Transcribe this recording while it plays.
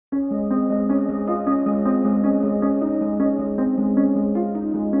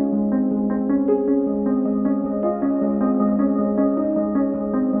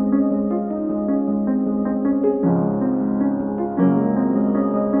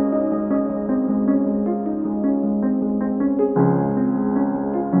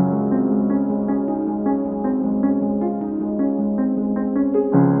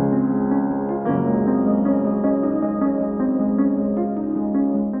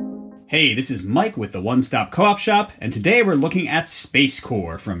Hey, this is Mike with the One Stop Co-op Shop, and today we're looking at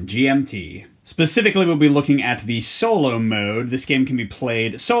SpaceCorp from GMT. Specifically, we'll be looking at the solo mode. This game can be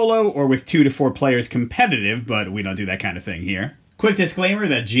played solo or with 2 to 4 players competitive, but we don't do that kind of thing here. Quick disclaimer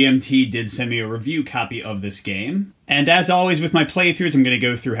that GMT did send me a review copy of this game. And as always with my playthroughs, I'm going to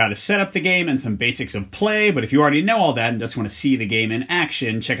go through how to set up the game and some basics of play, but if you already know all that and just want to see the game in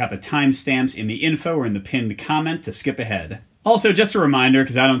action, check out the timestamps in the info or in the pinned comment to skip ahead. Also, just a reminder,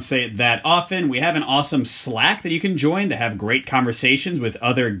 because I don't say it that often, we have an awesome Slack that you can join to have great conversations with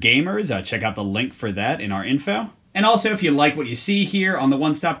other gamers. Check out the link for that in our info. And also, if you like what you see here on the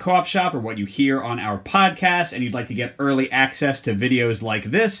One Stop Co-op Shop or what you hear on our podcast and you'd like to get early access to videos like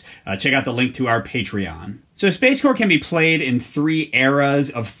this, check out the link to our Patreon. So SpaceCorp can be played in 3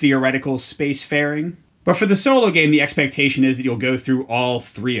 eras of theoretical spacefaring. But for the solo game, the expectation is that you'll go through all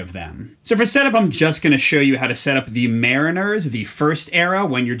 3 of them. So for setup, I'm just going to show you how to set up the Mariners, the first era,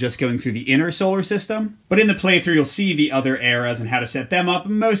 when you're just going through the inner solar system. But in the playthrough, you'll see the other eras and how to set them up.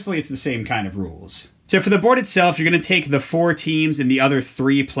 Mostly, it's the same kind of rules. So for the board itself, you're going to take the 4 teams in the other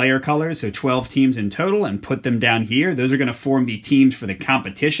 3 player colors, so 12 teams in total, and put them down here. Those are going to form the teams for the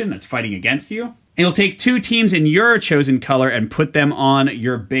competition that's fighting against you. And you'll take 2 teams in your chosen color and put them on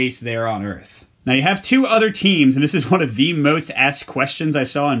your base there on Earth. Now you have 2 other teams, and this is one of the most asked questions I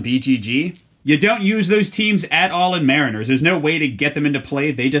saw on BGG. You don't use those teams at all in Mariners. There's no way to get them into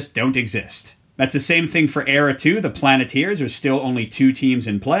play. They just don't exist. That's the same thing for Era 2. The Planeteers are still only 2 teams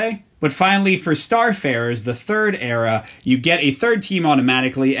in play. But finally, for Starfarers, the 3rd era, you get a 3rd team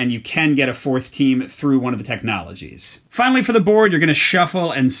automatically, and you can get a 4th team through one of the technologies. Finally, for the board, you're going to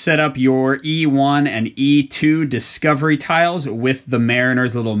shuffle and set up your E1 and E2 discovery tiles with the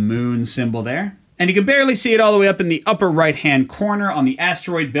Mariner's little moon symbol there. And you can barely see it all the way up in the upper right-hand corner. On the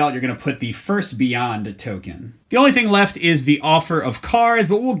asteroid belt, you're going to put the first Beyond token. The only thing left is the offer of cards,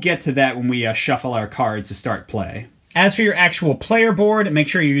 but we'll get to that when we shuffle our cards to start play. As for your actual player board, make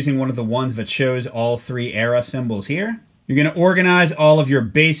sure you're using one of the ones that shows all 3 era symbols here. You're going to organize all of your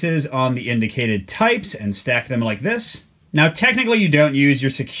bases on the indicated types and stack them like this. Now, technically, you don't use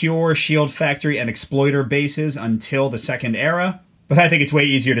your secure, shield factory, and exploiter bases until the 2nd era, but I think it's way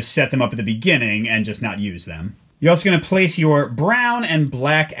easier to set them up at the beginning and just not use them. You're also going to place your brown and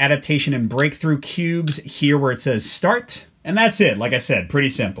black adaptation and breakthrough cubes here where it says start. And that's it. Like I said, pretty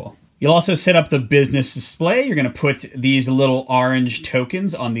simple. You'll also set up the business display. You're going to put these little orange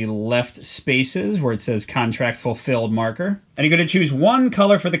tokens on the left spaces where it says contract fulfilled marker. And you're going to choose 1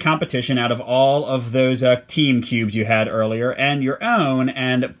 color for the competition out of all of those team cubes you had earlier and your own,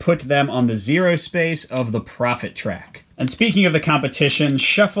 and put them on the 0 space of the profit track. And speaking of the competition,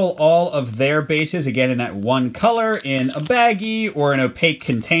 shuffle all of their bases, again in that 1 color, in a baggie or an opaque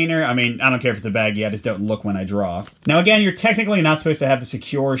container. I mean, I don't care if it's a baggie, I just don't look when I draw. Now again, you're technically not supposed to have the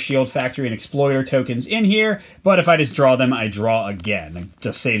secure, shield factory, and exploiter tokens in here, but if I just draw them, I draw again. It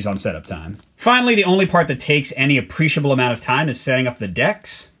just saves on setup time. Finally, the only part that takes any appreciable amount of time is setting up the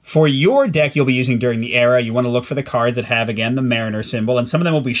decks. For your deck you'll be using during the era, you want to look for the cards that have, again, the Mariner symbol, and some of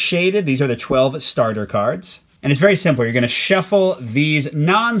them will be shaded. These are the 12 starter cards. And it's very simple. You're going to shuffle these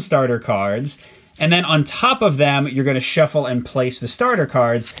non-starter cards, and then on top of them, you're going to shuffle and place the starter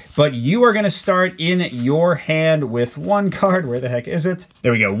cards, but you are going to start in your hand with 1 card. Where the heck is it?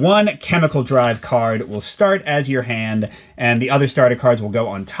 There we go. 1 chemical drive card will start as your hand, and the other starter cards will go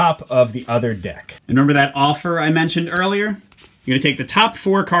on top of the other deck. And remember that offer I mentioned earlier? You're going to take the top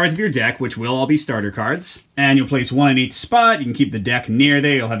 4 cards of your deck, which will all be starter cards, and you'll place 1 in each spot. You can keep the deck near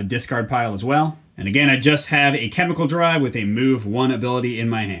there. You'll have a discard pile as well. And again, I just have a chemical drive with a move 1 ability in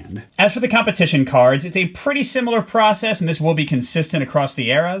my hand. As for the competition cards, it's a pretty similar process, and this will be consistent across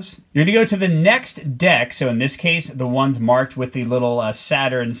the eras. You're going to go to the next deck, so in this case, the ones marked with the little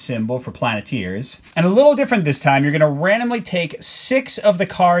Saturn symbol for Planeteers. And a little different this time, you're going to randomly take 6 of the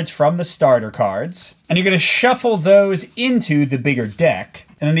cards from the starter cards, and you're going to shuffle those into the bigger deck.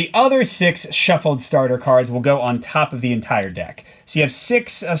 And then the other 6 shuffled starter cards will go on top of the entire deck. So you have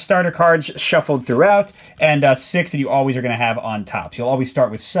 6 starter cards shuffled throughout, and 6 that you always are going to have on top. So you'll always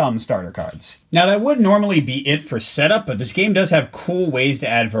start with some starter cards. Now that would normally be it for setup, but this game does have cool ways to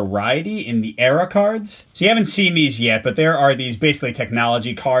add variety in the era cards. So you haven't seen these yet, but there are these basically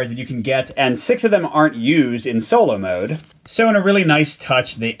technology cards that you can get, and 6 of them aren't used in solo mode. So in a really nice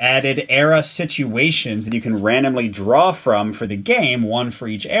touch, they added era situations that you can randomly draw from for the game, 1 for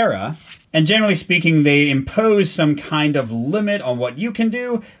each era. And generally speaking, they impose some kind of limit on what you can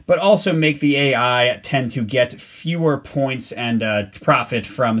do, but also make the AI tend to get fewer points and profit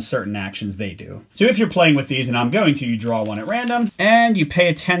from certain actions they do. So if you're playing with these, and I'm going to, you draw 1 at random, and you pay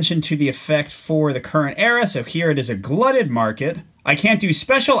attention to the effect for the current era. So here it is a glutted market. I can't do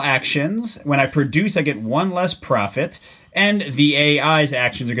special actions. When I produce, I get 1 less profit, and the AI's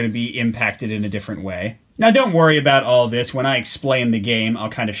actions are going to be impacted in a different way. Now, don't worry about all this. When I explain the game,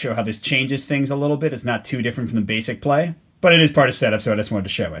 I'll kind of show how this changes things a little bit. It's not too different from the basic play. But it is part of setup, so I just wanted to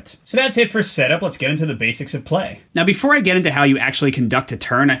show it. So that's it for setup. Let's get into the basics of play. Now, before I get into how you actually conduct a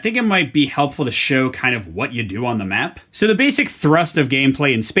turn, I think it might be helpful to show kind of what you do on the map. So the basic thrust of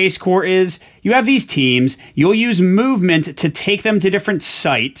gameplay in SpaceCorp is you have these teams, you'll use movement to take them to different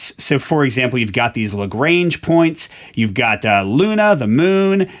sites. So for example, you've got these Lagrange points, you've got Luna, the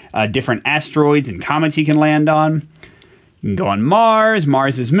moon, different asteroids and comets you can land on. You can go on Mars,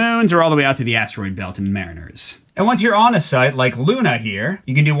 Mars's moons, or all the way out to the asteroid belt in Mariners. And once you're on a site like Luna here,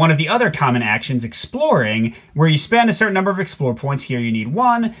 you can do one of the other common actions, exploring, where you spend a certain number of explore points. Here you need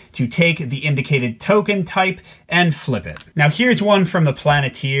 1 to take the indicated token type and flip it. Now here's one from the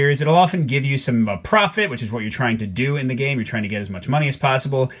Planeteers. It'll often give you some profit, which is what you're trying to do in the game. You're trying to get as much money as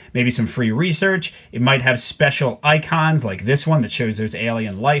possible, maybe some free research. It might have special icons like this one that shows there's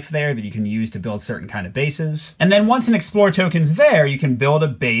alien life there that you can use to build certain kind of bases. And then once an explore token's there, you can build a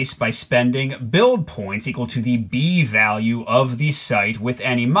base by spending build points equal to the B value of the site with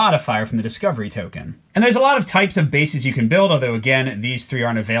any modifier from the discovery token. And there's a lot of types of bases you can build, although again, these 3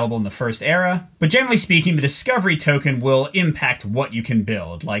 aren't available in the first era. But generally speaking, the discovery token will impact what you can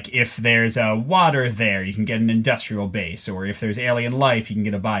build. Like if there's water there, you can get an industrial base, or if there's alien life, you can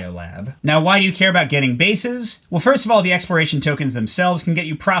get a biolab. Now, why do you care about getting bases? Well, first of all, the exploration tokens themselves can get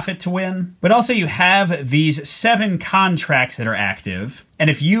you profit to win, but also you have these 7 contracts that are active. And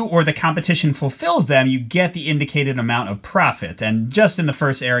if you or the competition fulfills them, you get the indicated amount of profit. And just in the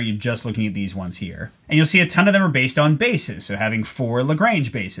first era, you're just looking at these ones here. And you'll see a ton of them are based on bases. So having 4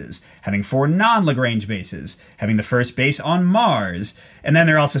 Lagrange bases, having 4 non-Lagrange bases, having the first base on Mars. And then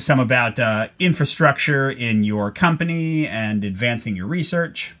there are also some about infrastructure in your company and advancing your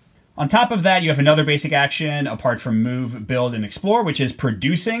research. On top of that, you have another basic action apart from move, build, and explore, which is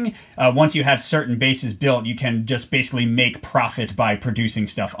producing. Once you have certain bases built, you can just basically make profit by producing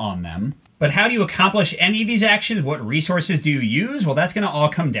stuff on them. But how do you accomplish any of these actions? What resources do you use? Well, that's going to all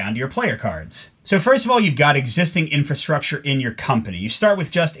come down to your player cards. So first of all, you've got existing infrastructure in your company. You start with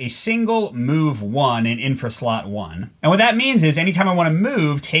just a single move 1 in infra slot 1. And what that means is anytime I want to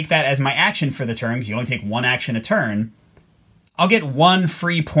move, take that as my action for the turn, because you only take 1 action a turn. I'll get 1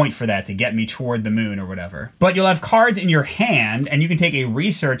 free point for that to get me toward the moon or whatever. But you'll have cards in your hand, and you can take a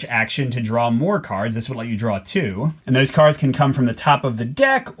research action to draw more cards. This will let you draw 2. And those cards can come from the top of the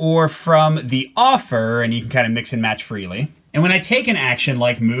deck or from the offer, and you can kind of mix and match freely. And when I take an action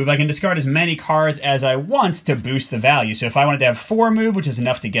like move, I can discard as many cards as I want to boost the value. So if I wanted to have 4 move, which is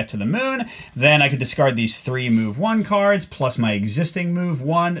enough to get to the moon, then I could discard these 3 move 1 cards plus my existing move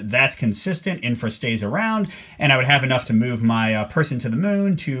 1. That's consistent. Infra stays around, and I would have enough to move my person to the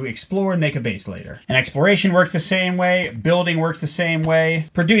moon to explore and make a base later. And exploration works the same way. Building works the same way.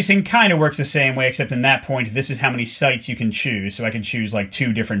 Producing kind of works the same way, except in that point, this is how many sites you can choose. So I can choose like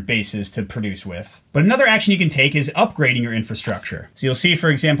 2 different bases to produce with. But another action you can take is upgrading your infrastructure. So you'll see, for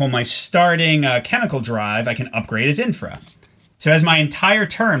example, my starting chemical drive, I can upgrade its infra. So as my entire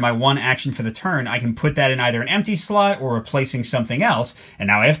turn, my 1 action for the turn, I can put that in either an empty slot or replacing something else, and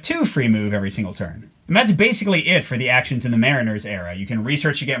now I have 2 free move every single turn. And that's basically it for the actions in the Mariners era. You can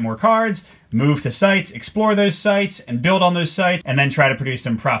research to get more cards, move to sites, explore those sites, and build on those sites, and then try to produce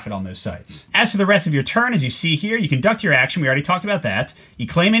some profit on those sites. As for the rest of your turn, as you see here, you conduct your action. We already talked about that. You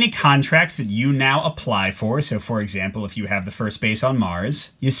claim any contracts that you now apply for. So, for example, if you have the first base on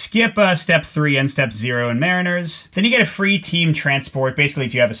Mars, you skip step 3 and step 0 in Mariners. Then you get a free team transport. Basically,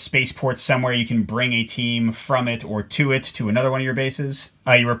 if you have a spaceport somewhere, you can bring a team from it or to it to another one of your bases.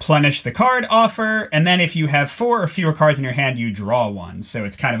 You replenish the card offer, and then if you have 4 or fewer cards in your hand, you draw 1. So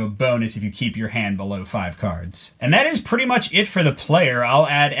it's kind of a bonus if you keep your hand below 5 cards. And that is pretty much it for the player. I'll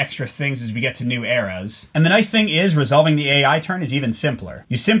add extra things as we get to new eras. And the nice thing is, resolving the AI turn is even simpler.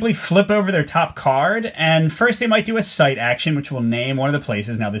 You simply flip over their top card, and first they might do a site action, which will name one of the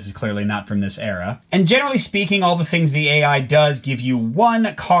places. Now, this is clearly not from this era. And generally speaking, all the things the AI does give you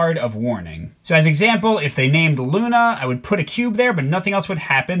 1 card of warning. So as example, if they named Luna, I would put a cube there, but nothing else would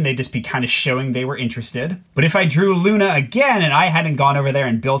happen. They'd just be kind of showing they were interested. But if I drew Luna again and I hadn't gone over there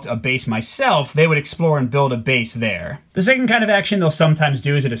and built a base myself, they would explore and build a base there. The second kind of action they'll sometimes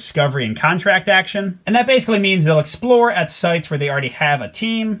do is a discovery and contract action. And that basically means they'll explore at sites where they already have a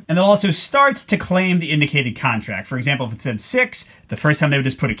team, and they'll also start to claim the indicated contract. For example, if it said 6, the first time they would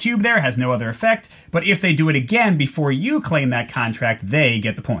just put a cube there, has no other effect. But if they do it again before you claim that contract, they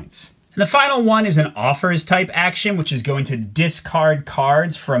get the points. And the final one is an offers type action, which is going to discard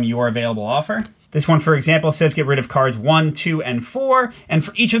cards from your available offer. This one, for example, says get rid of cards 1, 2, and 4, and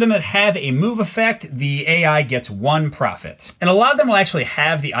for each of them that have a move effect, the AI gets 1 profit. And a lot of them will actually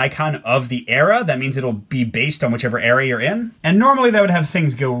have the icon of the era. That means it'll be based on whichever era you're in. And normally that would have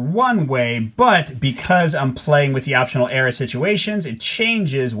things go one way, but because I'm playing with the optional era situations, it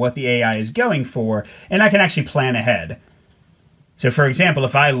changes what the AI is going for, and I can actually plan ahead. So for example,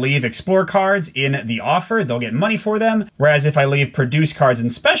 if I leave Explore cards in the offer, they'll get money for them. Whereas if I leave Produce cards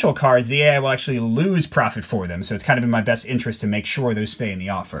and Special cards, the AI will actually lose profit for them. So it's kind of in my best interest to make sure those stay in the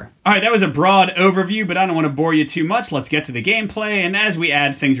offer. All right, that was a broad overview, but I don't want to bore you too much. Let's get to the gameplay. And as we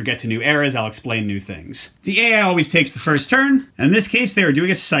add things or get to new eras, I'll explain new things. The AI always takes the first turn. And in this case, they are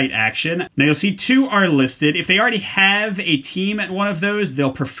doing a site action. Now you'll see 2 are listed. If they already have a team at one of those,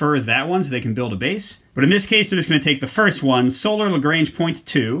 they'll prefer that one so they can build a base. But in this case, they're just going to take the first one, Solar Lagrange Point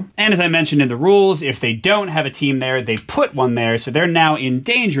 2. And as I mentioned in the rules, if they don't have a team there, they put one there, so they're now in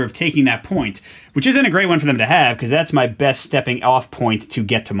danger of taking that point, which isn't a great one for them to have, because that's my best stepping off point to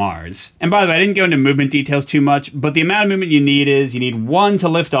get to Mars. And by the way, I didn't go into movement details too much, but the amount of movement you need is, you need 1 to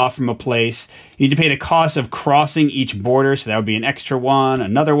lift off from a place, you need to pay the cost of crossing each border, so that would be an extra 1,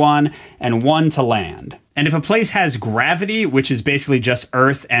 another 1, and 1 to land. And if a place has gravity, which is basically just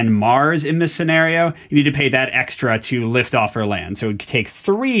Earth and Mars in this scenario, you need to pay that extra to lift off or land. So it would take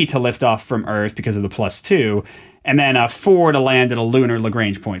 3 to lift off from Earth because of the +2, and then 4 to land at a lunar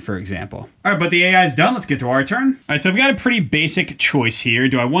Lagrange point, for example. All right, but the AI is done. Let's get to our turn. All right, so I've got a pretty basic choice here.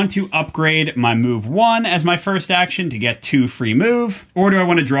 Do I want to upgrade my move 1 as my first action to get 2 free move? Or do I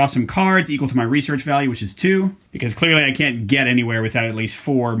want to draw some cards equal to my research value, which is 2? Because clearly I can't get anywhere without at least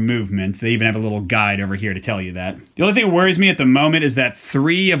 4 movement. They even have a little guide over here to tell you that. The only thing that worries me at the moment is that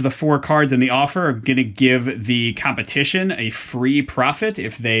 3 of the 4 cards in the offer are going to give the competition a free profit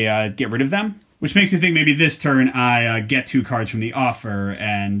if they get rid of them. Which makes me think maybe this turn I get 2 cards from the offer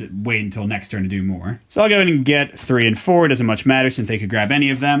and wait until next turn to do more. So I'll go ahead and get 3 and 4. It doesn't much matter since they could grab any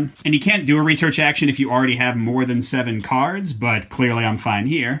of them. And you can't do a research action if you already have more than 7 cards, but clearly I'm fine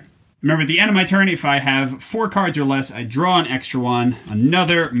here. Remember, at the end of my turn, if I have 4 cards or less, I draw an extra 1,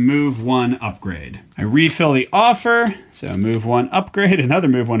 another move 1 upgrade. I refill the offer, so move 1 upgrade, another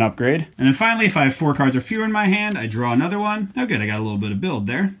move 1 upgrade. And then finally, if I have 4 cards or fewer in my hand, I draw another one. Oh good, I got a little bit of build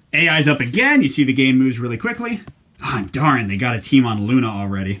there. AI's up again, you see the game moves really quickly. Ah, darn, they got a team on Luna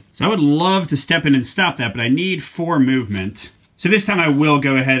already. So I would love to step in and stop that, but I need 4 movement. So this time I will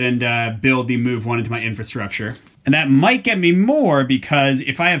go ahead and build the move 1 into my infrastructure. And that might get me more because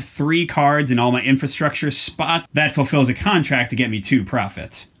if I have 3 cards in all my infrastructure spots, that fulfills a contract to get me 2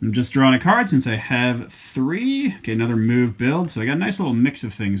 profit. I'm just drawing a card since I have 3. Okay, another move build. So I got a nice little mix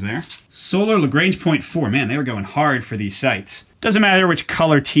of things there. Solar Lagrange Point 4. Man, they were going hard for these sites. Doesn't matter which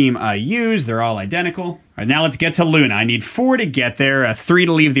color team I use, they're all identical. All right, now let's get to Luna. I need 4 to get there, 3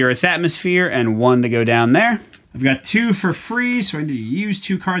 to leave the Earth's atmosphere, and 1 to go down there. I've got 2 for free, so I need to use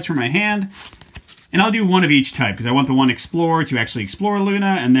 2 cards from my hand. And I'll do 1 of each type, because I want the 1 Explore to actually explore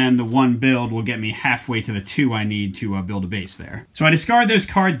Luna, and then the 1 Build will get me halfway to the 2 I need to build a base there. So I discard those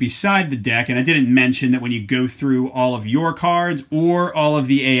cards beside the deck, and I didn't mention that when you go through all of your cards, or all of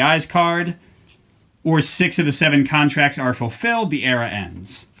the AI's card, or 6 of the 7 contracts are fulfilled, the era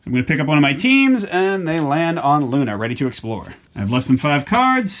ends. I'm going to pick up one of my teams, and they land on Luna, ready to explore. I have less than 5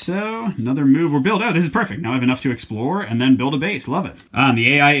 cards, so another move or build. Oh, this is perfect. Now I have enough to explore and then build a base. Love it. And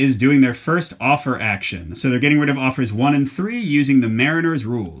the AI is doing their first offer action. So they're getting rid of offers 1 and 3 using the Mariner's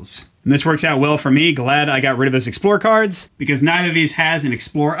rules. And this works out well for me. Glad I got rid of those Explore cards, because neither of these has an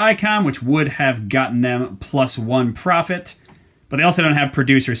Explore icon, which would have gotten them +1 profit. But they also don't have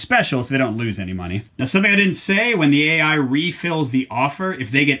Producer Special, so they don't lose any money. Now, something I didn't say, when the AI refills the offer, if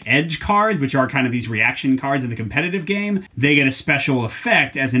they get edge cards, which are kind of these reaction cards in the competitive game, they get a special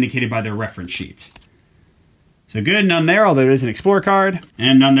effect as indicated by their reference sheet. So good, none there, although there is an Explore card,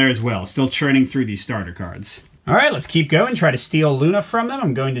 and none there as well. Still churning through these starter cards. All right, let's keep going, try to steal Luna from them.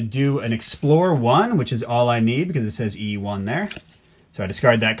 I'm going to do an Explore 1, which is all I need because it says E1 there. So I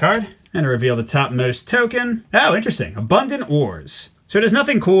discard that card. And reveal the topmost token. Oh, interesting. Abundant ores. So it has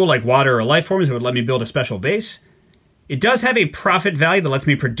nothing cool like water or life forms that would let me build a special base. It does have a profit value that lets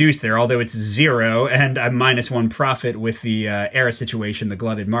me produce there, although it's 0, and I'm -1 profit with the era situation, the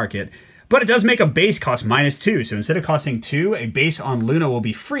glutted market. But it does make a base cost -2, so instead of costing 2, a base on Luna will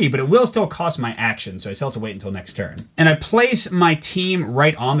be free, but it will still cost my action, so I still have to wait until next turn. And I place my team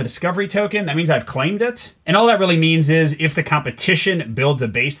right on the discovery token. That means I've claimed it. And all that really means is if the competition builds a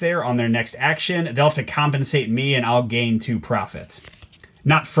base there on their next action, they'll have to compensate me and I'll gain 2 profit.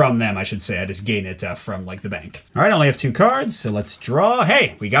 Not from them, I should say. I just gain it from, like, the bank. All right, I only have 2 cards, so let's draw.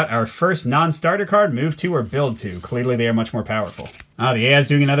 Hey, we got our first non-starter card, move 2 or build 2. Clearly, they are much more powerful. Ah, the AI is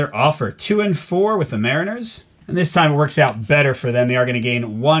doing another offer. 2 and 4 with the Mariners. And this time it works out better for them. They are going to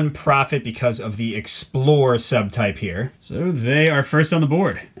gain 1 profit because of the Explore subtype here. So they are first on the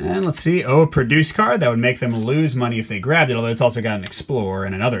board. And let's see. Oh, a Produce card. That would make them lose money if they grabbed it, although it's also got an Explore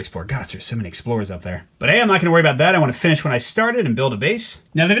and another Explore. Gosh, there's so many Explorers up there. But hey, I'm not going to worry about that. I want to finish when I started and build a base.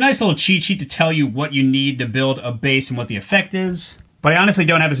 Now, they have a nice little cheat sheet to tell you what you need to build a base and what the effect is. But I honestly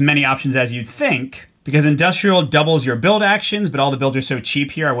don't have as many options as you'd think, because Industrial doubles your build actions, but all the builds are so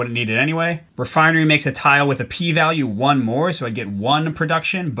cheap here, I wouldn't need it anyway. Refinery makes a tile with a p-value 1 more, so I'd get 1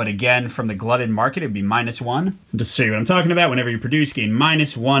 production, but again, from the glutted market, it'd be -1. Just to show you what I'm talking about, whenever you produce, gain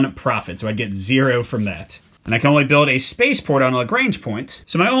 -1 profit, so I'd get 0 from that. And I can only build a spaceport on a Lagrange point,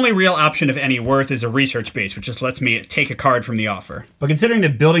 so my only real option of any worth is a research base, which just lets me take a card from the offer. But considering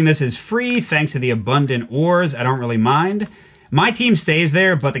that building this is free, thanks to the abundant ores, I don't really mind. My team stays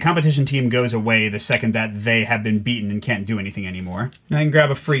there, but the competition team goes away the second that they have been beaten and can't do anything anymore. Now I can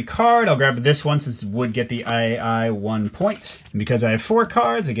grab a free card. I'll grab this one since it would get the II 1 point. And because I have 4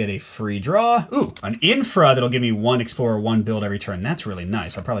 cards, I get a free draw. Ooh, an infra that'll give me 1 Explorer, 1 build every turn. That's really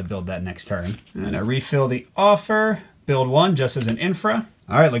nice. I'll probably build that next turn. And I refill the offer. Build 1 just as an infra.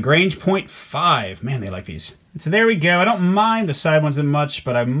 All right, Lagrange point 5. Man, they like these. And so there we go. I don't mind the side ones as much,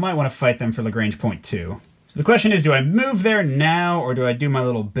 but I might want to fight them for Lagrange point 2. So the question is, do I move there now, or do I do my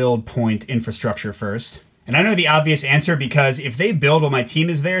little build point infrastructure first? And I know the obvious answer, because if they build while my team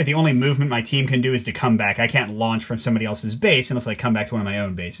is there, the only movement my team can do is to come back. I can't launch from somebody else's base unless I come back to one of my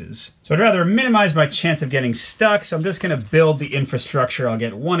own bases. So I'd rather minimize my chance of getting stuck, so I'm just going to build the infrastructure. I'll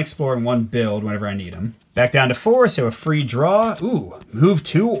get 1 Explore and 1 build whenever I need them. Back down to 4, so a free draw. Ooh, move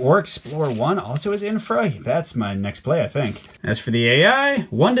 2 or Explore 1 also is infra. That's my next play, I think. As for the AI,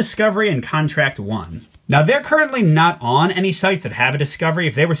 1 discovery and contract 1. Now, they're currently not on any sites that have a discovery.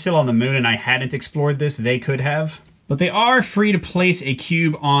 If they were still on the moon and I hadn't explored this, they could have. But they are free to place a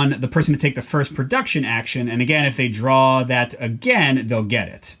cube on the person to take the first production action, and again, if they draw that again, they'll get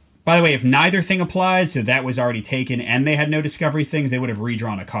it. By the way, if neither thing applied, so that was already taken and they had no discovery things, they would have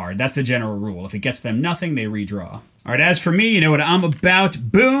redrawn a card. That's the general rule. If it gets them nothing, they redraw. All right, as for me, you know what I'm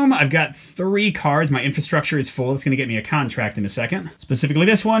about. Boom! I've got 3 cards. My infrastructure is full. It's going to get me a contract in a second. Specifically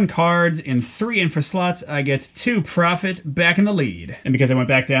this one, cards in 3 infra slots. I get 2 profit, back in the lead. And because I went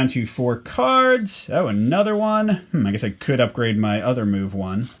back down to 4 cards, oh, another one. I guess I could upgrade my other move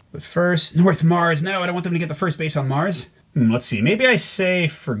one. But first, North Mars. No, I don't want them to get the first base on Mars. Let's see. Maybe I say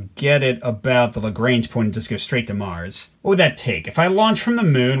forget it about the Lagrange point and just go straight to Mars. What would that take? If I launch from the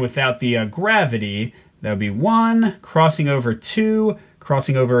moon without the gravity, that would be 1, crossing over 2,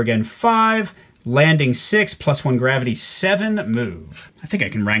 crossing over again 5, landing 6, plus 1 gravity, 7, move. I think I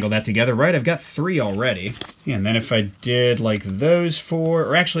can wrangle that together, right? I've got 3 already. Yeah, and then if I did like those 4,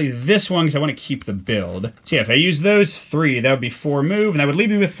 or actually this one, because I want to keep the build. So yeah, if I use those 3, that would be 4 move, and that would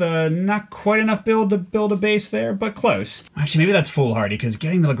leave me with not quite enough build to build a base there, but close. Actually, maybe that's foolhardy, because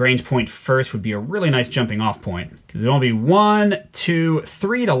getting the Lagrange point first would be a really nice jumping off point. Because there'd only be 1, 2,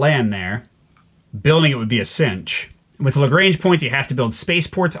 3 to land there. Building it would be a cinch. With Lagrange points, you have to build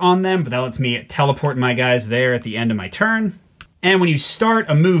spaceports on them, but that lets me teleport my guys there at the end of my turn. And when you start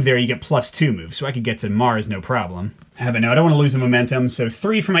a move there, you get +2 moves, so I could get to Mars no problem. But no, I don't want to lose the momentum, so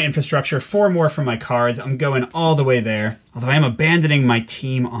 3 for my infrastructure, 4 more for my cards. I'm going all the way there. Although I am abandoning my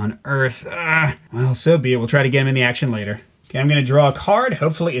team on Earth. Well, so be it. We'll try to get him in the action later. Okay, I'm going to draw a card.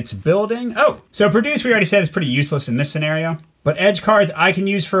 Hopefully it's building. Oh, so Produce, we already said, is pretty useless in this scenario. But edge cards I can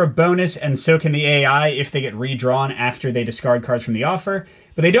use for a bonus, and so can the AI if they get redrawn after they discard cards from the offer.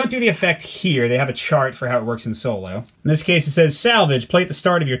 But they don't do the effect here. They have a chart for how it works in solo. In this case, it says, salvage, play at the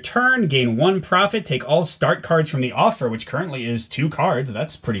start of your turn, gain 1 profit, take all start cards from the offer, which currently is 2 cards.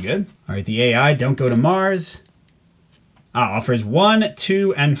 That's pretty good. All right, the AI, don't go to Mars. Offers 1,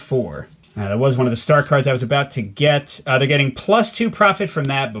 2, and 4. That was one of the start cards I was about to get. They're getting +2 profit from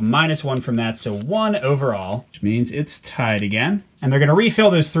that, but -1 from that, so 1 overall, which means it's tied again. And they're going to refill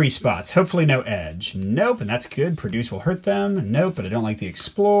those 3 spots. Hopefully no edge. Nope, and that's good. Produce will hurt them. Nope, but I don't like the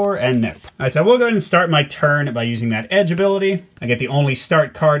Explore, and nope. All right, so I will go ahead and start my turn by using that edge ability. I get the only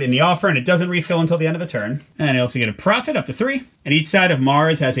start card in the offer, and it doesn't refill until the end of the turn. And I also get a profit up to 3. And each side of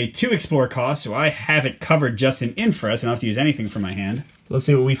Mars has a 2 Explore cost, so I have it covered just in infra, so I don't have to use anything from my hand. So let's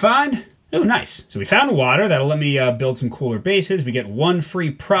see what we find. Oh, nice. So we found water. That'll let me build some cooler bases. We get 1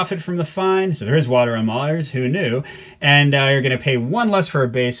 free profit from the find. So there is water on Mars. Who knew? And you're going to pay 1 less for a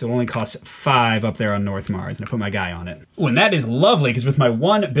base. So it only costs 5 up there on North Mars. And I put my guy on it. Oh, and that is lovely, because with my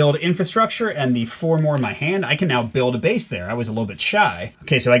 1 build infrastructure and the 4 more in my hand, I can now build a base there. I was a little bit shy.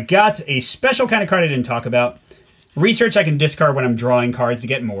 Okay, so I got a special kind of card I didn't talk about. Research I can discard when I'm drawing cards to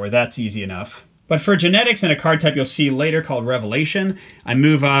get more. That's easy enough. But for genetics and a card type you'll see later called Revelation, I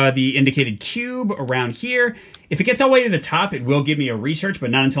move the indicated cube around here. If it gets all the way to the top, it will give me a research,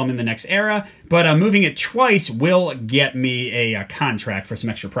 but not until I'm in the next era. But moving it twice will get me a contract for some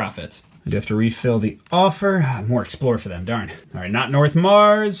extra profit. I do have to refill the offer. More explore for them, darn. All right, not North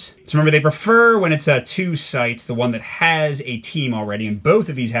Mars. So remember, they prefer when it's 2 sites, the one that has a team already, and both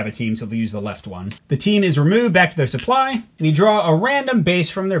of these have a team, so they'll use the left one. The team is removed back to their supply, and you draw a random base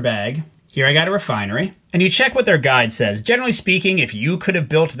from their bag. Here I got a refinery. And you check what their guide says. Generally speaking, if you could have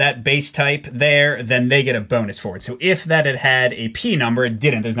built that base type there, then they get a bonus for it. So if that had had a P number, it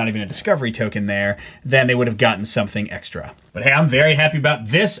didn't, there's not even a discovery token there, then they would have gotten something extra. But hey, I'm very happy about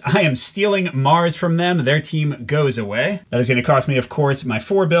this. I am stealing Mars from them. Their team goes away. That is going to cost me, of course, my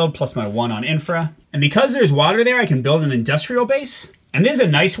 4 build plus my 1 on infra. And because there's water there, I can build an industrial base. And this is a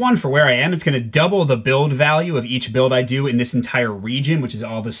nice one for where I am. It's going to double the build value of each build I do in this entire region, which is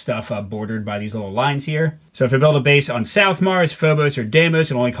all the stuff bordered by these little lines here. So if I build a base on South Mars, Phobos, or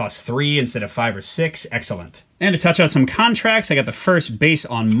Deimos, it'll only cost 3 instead of 5 or 6. Excellent. And to touch on some contracts, I got the first base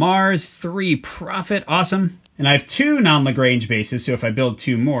on Mars, 3 profit, awesome. And I have 2 non-Lagrange bases, so if I build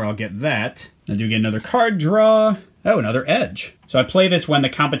 2 more, I'll get that. I do get another card draw. Oh, another edge. So I play this when the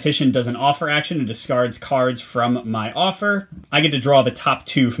competition does an offer action and discards cards from my offer. I get to draw the top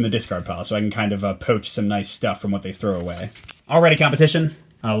 2 from the discard pile, so I can kind of poach some nice stuff from what they throw away. Alrighty, competition.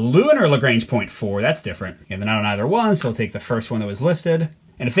 Lunar Lagrange point 4, that's different. Yeah, they're not on either one, so we'll take the first one that was listed.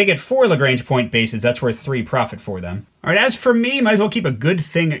 And if they get 4 Lagrange point bases, that's worth 3 profit for them. All right, as for me, might as well keep a good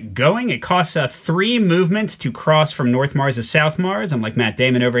thing going. It costs 3 movement to cross from North Mars to South Mars. I'm like Matt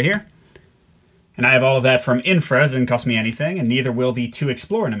Damon over here. And I have all of that from infra. It doesn't cost me anything, and neither will the 2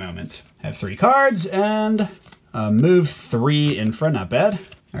 explore in a moment. I have 3 cards, and move 3 infra, not bad.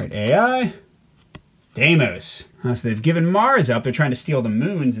 All right, AI. Deimos. So they've given Mars up. They're trying to steal the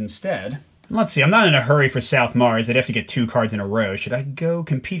moons instead. Let's see, I'm not in a hurry for South Mars. They'd have to get 2 cards in a row. Should I go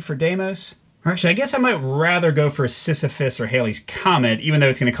compete for Deimos? Or actually, I guess I might rather go for Sisyphus or Halley's Comet, even though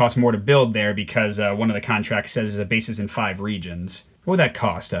it's going to cost more to build there because one of the contracts says the base is in 5 regions. What would that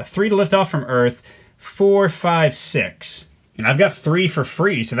cost? 3 to lift off from Earth, 4, 5, 6. And I've got 3 for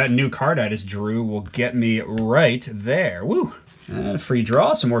free, so that new card I just drew will get me right there. Woo! Free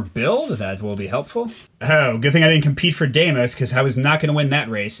draw, some more build, that will be helpful. Oh, good thing I didn't compete for Deimos, because I was not going to win that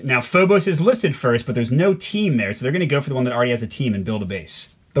race. Now, Phobos is listed first, but there's no team there, so they're going to go for the one that already has a team and build a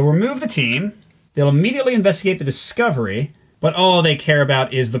base. They'll remove the team, they'll immediately investigate the discovery, but all they care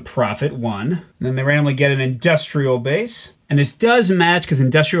about is the profit, 1. And then they randomly get an industrial base. And this does match because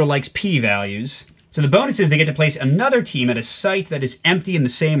industrial likes p-values. So the bonus is they get to place another team at a site that is empty in the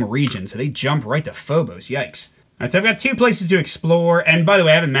same region. So they jump right to Phobos, yikes. All right, so I've got 2 places to explore. And by the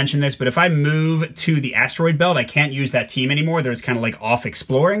way, I haven't mentioned this, but if I move to the asteroid belt, I can't use that team anymore. There's kind of like off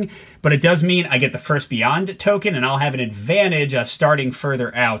exploring. But it does mean I get the first Beyond token, and I'll have an advantage starting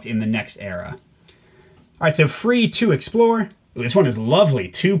further out in the next era. All right, so free to explore. Ooh, this one is lovely.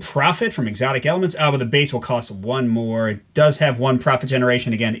 2 profit from exotic elements. Oh, but the base will cost 1 more. It does have 1 profit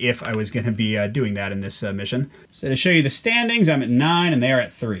generation, again, if I was going to be doing that in this mission. So to show you the standings, I'm at 9 and they are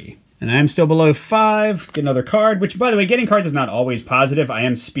at 3. And I am still below 5. Get another card, which, by the way, getting cards is not always positive. I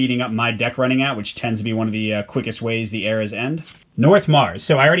am speeding up my deck running out, which tends to be one of the quickest ways the eras end. North Mars.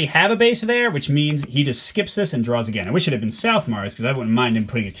 So I already have a base there, which means he just skips this and draws again. I wish it had been South Mars, because I wouldn't mind him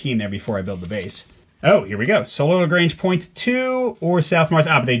putting a team there before I build the base. Oh, here we go. Solar Lagrange point 2 or South Mars.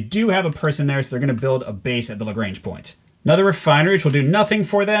 Ah, but they do have a person there, so they're going to build a base at the Lagrange point. Another refinery, which will do nothing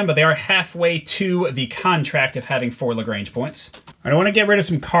for them, but they are halfway to the contract of having 4 Lagrange points. All right, I want to get rid of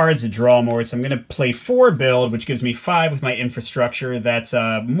some cards to draw more, so I'm going to play 4 build, which gives me 5 with my infrastructure. That's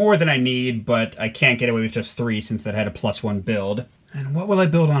more than I need, but I can't get away with just 3 since that had a +1 build. And what will I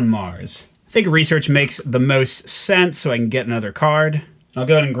build on Mars? I think research makes the most sense, so I can get another card. I'll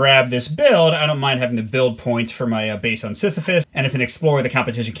go ahead and grab this build. I don't mind having the build points for my base on Sisyphus, and it's an explorer the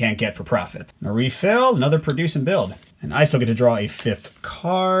competition can't get for profit. A refill, another produce and build. And I still get to draw a 5th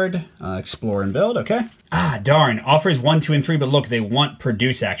card. Explore and build, okay. Ah, darn. Offers 1, 2, and 3, but look, they want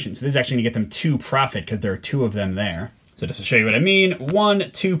produce action. So this is actually going to get them 2 profit because there are 2 of them there. So just to show you what I mean,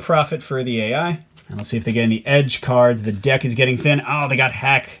 1, 2 profit for the AI. And let's see if they get any edge cards. The deck is getting thin. Oh, they got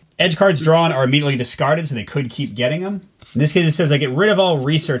hack. Edge cards drawn are immediately discarded, so they could keep getting them. In this case, it says I get rid of all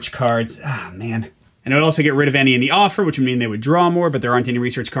research cards. Ah, man. And I would also get rid of any in the offer, which would mean they would draw more, but there aren't any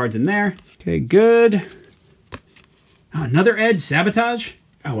research cards in there. Okay, good. Oh, another edge, sabotage.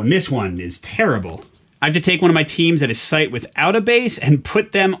 Oh, and this one is terrible. I have to take one of my teams at a site without a base and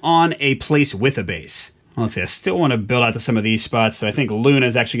put them on a place with a base. Well, let's see, I still want to build out to some of these spots, so I think Luna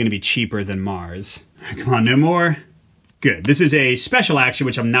is actually going to be cheaper than Mars. Come on, no more. Good. This is a special action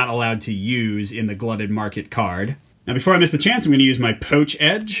which I'm not allowed to use in the Glutted Market card. Now before I miss the chance, I'm going to use my Poach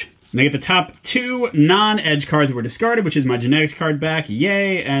Edge. I'm going to get the top 2 non-edge cards that were discarded, which is my Genetics card back,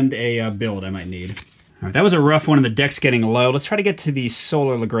 yay, and a build I might need. All right, that was a rough one, and the deck's getting low. Let's try to get to the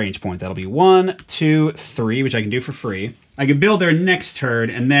Solar Lagrange point. That'll be 1, 2, 3, which I can do for free. I can build their next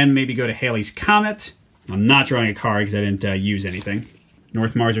turn, and then maybe go to Halley's Comet. I'm not drawing a card because I didn't use anything.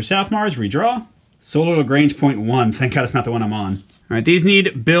 North Mars or South Mars, redraw. Solar Lagrange point 1. Thank God it's not the one I'm on. All right, these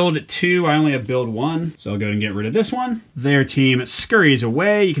need build 2. I only have build 1, so I'll go ahead and get rid of this one. Their team scurries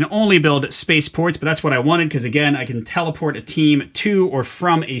away. You can only build spaceports, but that's what I wanted because, again, I can teleport a team to or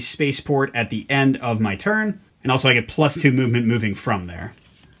from a spaceport at the end of my turn, and also I get +2 movement moving from there.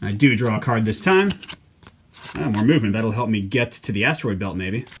 I do draw a card this time. Oh, more movement. That'll help me get to the asteroid belt,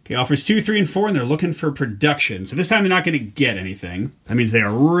 maybe. Okay, offers 2, 3, and 4, and they're looking for production. So this time they're not going to get anything. That means they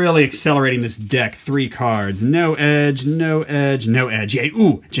are really accelerating this deck. 3 cards. No edge, no edge, no edge. Yeah,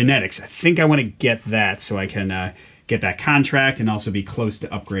 ooh, Genetics. I think I want to get that so I can get that contract and also be close to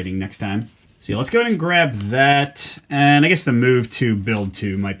upgrading next time. So yeah, let's go ahead and grab that. And I guess the move to build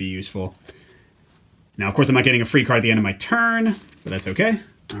 2 might be useful. Now, of course, I'm not getting a free card at the end of my turn, but that's okay.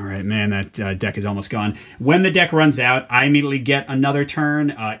 All right, man, that deck is almost gone. When the deck runs out, I immediately get another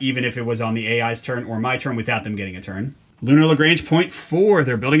turn, even if it was on the AI's turn or my turn without them getting a turn. Lunar Lagrange point 4,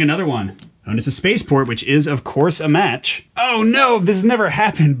 they're building another one. And it's a spaceport, which is, of course, a match. Oh no, this has never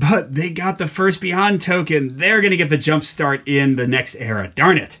happened, but they got the first Beyond token. They're going to get the jump start in the next era.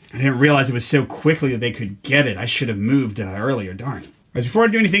 Darn it. I didn't realize it was so quickly that they could get it. I should have moved earlier, darn. Right, before I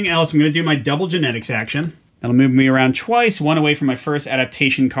do anything else, I'm going to do my double Genetics action. That'll move me around twice, 1 away from my first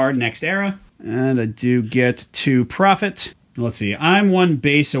adaptation card next era. And I do get 2 profit. Let's see, I'm 1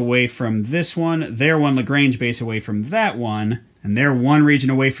 base away from this one. They're 1 Lagrange base away from that one. And they're 1 region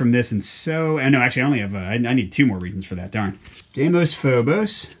away from this, and so... no, actually, I only have... I need 2 more regions for that, darn. Deimos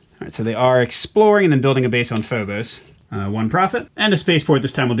Phobos. All right, so they are exploring and then building a base on Phobos. 1 profit. And a spaceport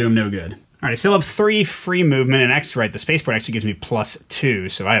this time will do them no good. All right, I still have 3 free movement, and actually, right, the spaceport actually gives me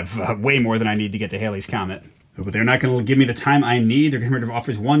 +2, so I have way more than I need to get to Halley's Comet. But they're not going to give me the time I need. They're getting rid of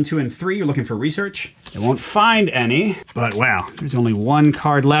offers 1, 2, and 3. You're looking for research. They won't find any, but wow, there's only 1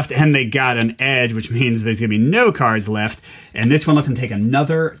 card left, and they got an edge, which means there's going to be no cards left, and this one lets them take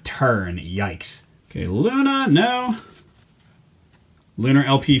another turn. Yikes. Okay, Luna, no. Lunar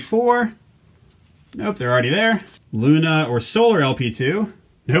LP4. Nope, they're already there. Luna or Solar LP2.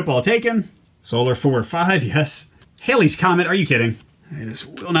 Nope, all taken. Solar 4 or 5, yes. Halley's Comet, are you kidding? They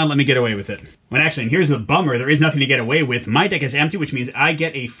just will not let me get away with it. When actually, and here's the bummer, there is nothing to get away with. My deck is empty, which means I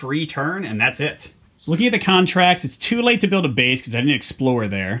get a free turn, and that's it. So looking at the contracts, it's too late to build a base because I didn't explore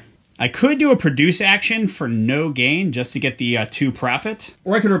there. I could do a produce action for no gain just to get the 2 profit.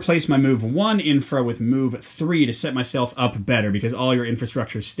 Or I could replace my move 1 infra with move 3 to set myself up better because all your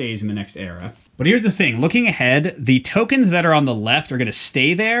infrastructure stays in the next era. But here's the thing, looking ahead, the tokens that are on the left are going to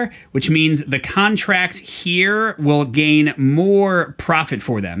stay there, which means the contracts here will gain more profit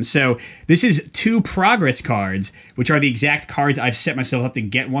for them. So this is 2 progress cards, which are the exact cards I've set myself up to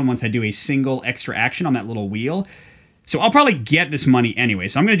get one once I do a single extra action on that little wheel. So I'll probably get this money anyway,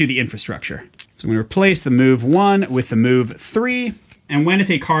 so I'm going to do the infrastructure. So I'm going to replace the move 1 with the move 3. And when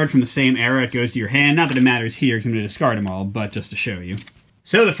it's a card from the same era, it goes to your hand. Not that it matters here, because I'm going to discard them all, but just to show you.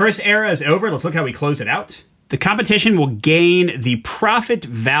 So the first era is over. Let's look how we close it out. The competition will gain the profit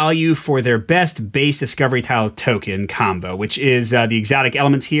value for their best base discovery tile token combo, which is the exotic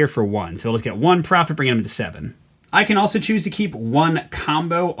elements here for 1. So let's get 1 profit, bringing them to 7. I can also choose to keep 1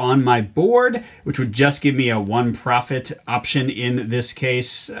 combo on my board, which would just give me a 1 profit option in this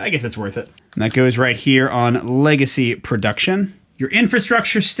case. I guess it's worth it. And that goes right here on Legacy Production. Your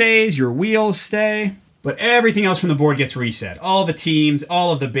infrastructure stays, your wheels stay, but everything else from the board gets reset. All the teams,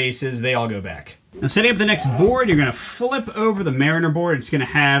 all of the bases, they all go back. Now setting up the next board, you're going to flip over the Mariner board. It's going to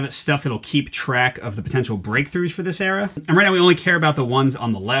have stuff that'll keep track of the potential breakthroughs for this era. And right now we only care about the ones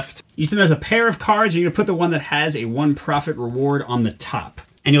on the left. Use them as a pair of cards. You're going to put the one that has a 1 profit reward on the top.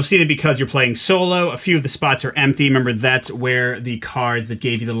 And you'll see that because you're playing solo, a few of the spots are empty. Remember, that's where the cards that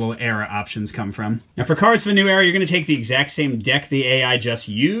gave you the little era options come from. Now for cards for the new era, you're going to take the exact same deck the AI just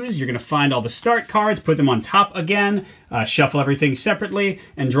used. You're going to find all the start cards, put them on top again, shuffle everything separately,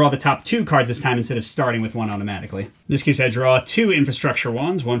 and draw the top 2 cards this time instead of starting with 1 automatically. In this case, I draw 2 infrastructure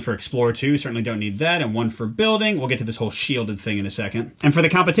ones, 1 for Explorer 2, certainly don't need that, and 1 for building. We'll get to this whole shielded thing in a second. And for the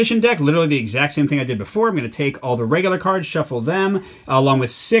competition deck, literally the exact same thing I did before. I'm going to take all the regular cards, shuffle them, along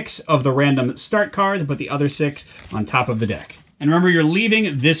with 6 of the random start cards, and put the other 6 on top of the deck. And remember, you're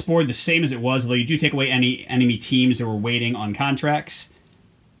leaving this board the same as it was, although you do take away any enemy teams that were waiting on contracts.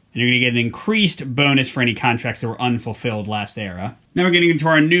 And you're going to get an increased bonus for any contracts that were unfulfilled last era. Now we're getting into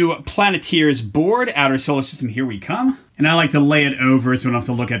our new Planeteers board. Outer Solar System, here we come. And I like to lay it over so we don't have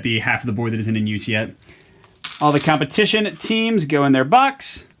to look at the half of the board that isn't in use yet. All the competition teams go in their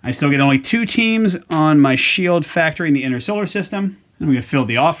box. I still get only 2 teams on my shield factory in the inner solar system. Then we're going to fill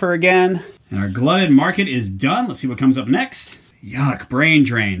the offer again. And our glutted market is done. Let's see what comes up next. Yuck, brain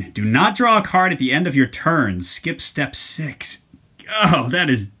drain. Do not draw a card at the end of your turn. Skip step 6. Oh, that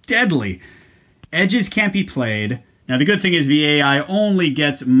is deadly. Edges can't be played. Now, the good thing is VAI only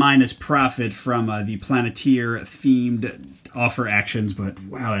gets minus profit from the Planeteer-themed offer actions, but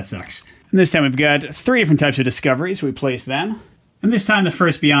wow, that sucks. And this time we've got 3 different types of discoveries. We place them. And this time the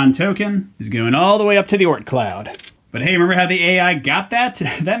first Beyond token is going all the way up to the Oort Cloud. But hey, remember how the AI got that?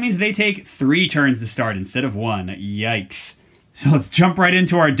 That means they take 3 turns to start instead of 1. Yikes. So let's jump right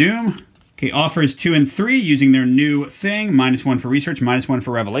into our doom. Okay, offers 2 and 3 using their new thing. -1 for research, -1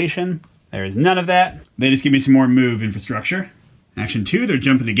 for revelation. There is none of that. They just give me some more move infrastructure. Action 2, they're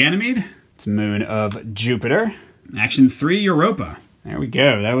jumping to Ganymede. It's moon of Jupiter. Action 3, Europa. There we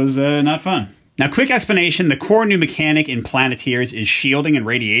go. That was not fun. Now, quick explanation. The core new mechanic in Planeteers is shielding and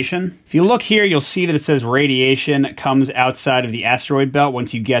radiation. If you look here, you'll see that it says radiation comes outside of the asteroid belt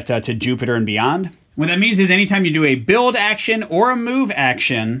once you get to Jupiter and beyond. What that means is anytime you do a build action or a move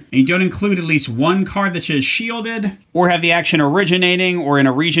action, and you don't include at least 1 card that is shielded, or have the action originating or in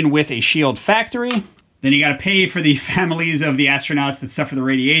a region with a shield factory, then you gotta pay for the families of the astronauts that suffer the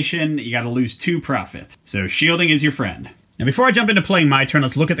radiation. You gotta lose 2 profit. So shielding is your friend. Now before I jump into playing my turn,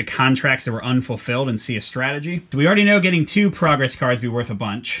 let's look at the contracts that were unfulfilled and see a strategy. So we already know getting 2 progress cards be worth a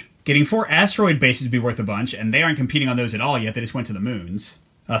bunch. Getting 4 asteroid bases be worth a bunch, and they aren't competing on those at all yet. They just went to the moons.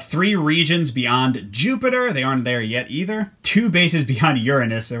 3 regions beyond Jupiter. They aren't there yet either. 2 bases beyond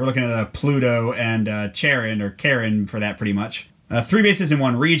Uranus. They were looking at Pluto and Charon, or Charon for that pretty much. 3 bases in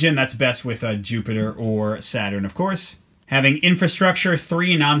 1 region. That's best with Jupiter or Saturn, of course. Having infrastructure,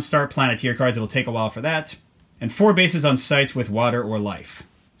 3 non-start Planeteer cards. It'll take a while for that. And 4 bases on sites with water or life.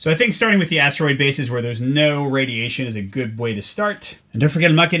 So I think starting with the asteroid bases where there's no radiation is a good way to start. And don't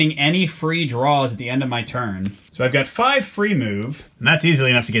forget, I'm not getting any free draws at the end of my turn. So I've got 5 free move, and that's easily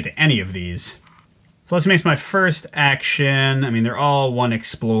enough to get to any of these. So let's make my first action. I mean, they're all 1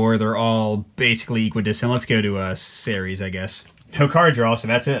 explore. They're all basically equidistant. Let's go to a series, I guess. No card draw, so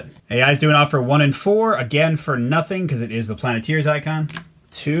that's it. AI's doing offer 1 and 4, again for nothing, because it is the Planeteers icon.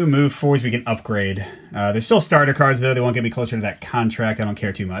 2 move forwards we can upgrade. They're still starter cards, though. They won't get me closer to that contract. I don't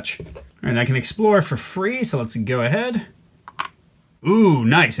care too much. All right, I can explore for free, so let's go ahead. Ooh,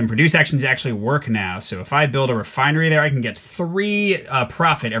 nice. And produce actions actually work now. So if I build a refinery there, I can get 3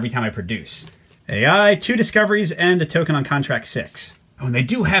 profit every time I produce. AI, 2 discoveries, and a token on contract 6. Oh, and they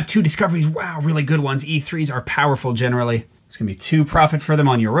do have 2 discoveries. Wow, really good ones. E3s are powerful generally. It's going to be 2 profit for them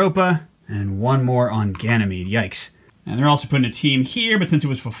on Europa, and 1 more on Ganymede. Yikes. And they're also putting a team here, but since it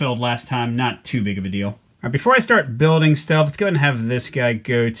was fulfilled last time, not too big of a deal. All right, before I start building stuff, let's go ahead and have this guy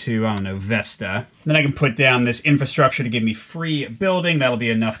go to, I don't know, Vesta. Then I can put down this infrastructure to give me free building. That'll be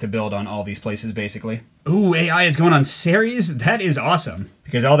enough to build on all these places, basically. Ooh, AI is going on Ceres? That is awesome.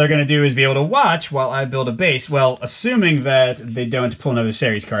 Because all they're going to do is be able to watch while I build a base. Well, assuming that they don't pull another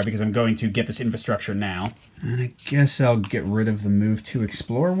Ceres card, because I'm going to get this infrastructure now. And I guess I'll get rid of the move 2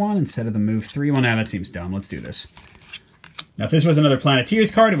 explore one instead of the move 3 one. Nah, that seems dumb. Let's do this. Now, if this was another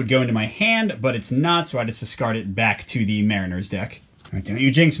Planeteers card, it would go into my hand, but it's not, so I just discard it back to the Mariners deck. All right, don't you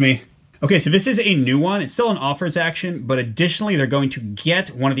jinx me. Okay, so this is a new one. It's still an offers action, but additionally, they're going to get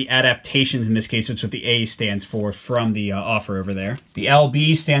one of the adaptations in this case, which is what the A stands for from the offer over there. The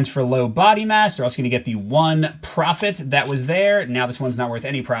LB stands for low body mass. They're also going to get the 1 profit that was there. Now this one's not worth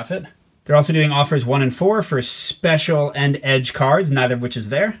any profit. They're also doing offers 1 and 4 for special and edge cards, neither of which is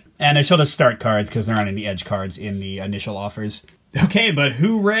there. And they're still just start cards because there aren't any edge cards in the initial offers. Okay, but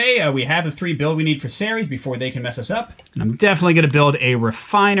hooray, we have the 3 build we need for Ceres before they can mess us up. And I'm definitely going to build a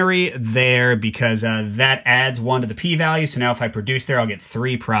refinery there because that adds 1 to the p-value. So now if I produce there, I'll get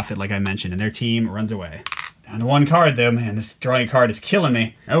 3 profit like I mentioned, and their team runs away. Down to 1 card though, man, this drawing card is killing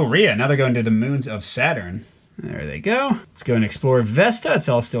me. Oh, Rhea, now they're going to the moons of Saturn. There they go. Let's go and explore Vesta, it's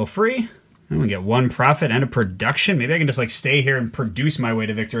all still free. I'm gonna get 1 profit and a production. Maybe I can just like stay here and produce my way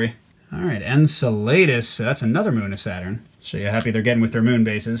to victory. All right, Enceladus, so that's another moon of Saturn. Show you how happy they're getting with their moon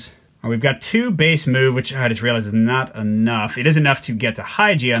bases. Well, we've got 2 base move, which I just realized is not enough. It is enough to get to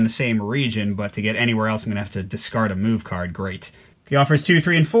Hygeia in the same region, but to get anywhere else, I'm gonna have to discard a move card. Great. He offers 2,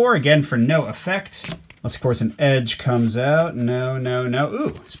 3, and 4, again for no effect. Unless, of course, an edge comes out. No, no, no.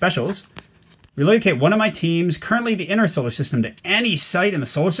 Ooh, specials. Relocate one of my teams, currently the inner solar system, to any site in the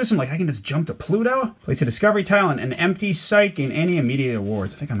solar system. Like I can just jump to Pluto. Place a discovery tile on an empty site, gain any immediate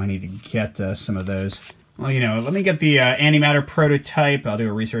awards. I think I might need to get some of those. Well, you know, let me get the antimatter prototype. I'll do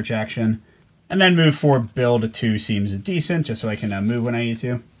a research action. And then move 4, build a 2 seems decent, just so I can move when I need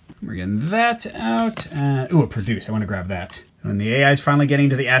to. We're getting that out. Ooh, a produce. I want to grab that. When the AI is finally getting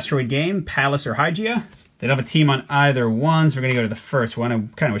to the asteroid game, Pallas or Hygeia. They don't have a team on either one, so we're going to go to the first one. I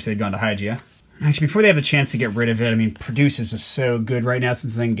kind of wish they'd gone to Hygeia. Actually, before they have the chance to get rid of it, I mean, produces is so good right now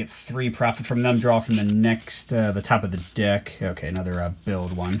since they can get 3 profit from them, draw from the next, the top of the deck. Okay, another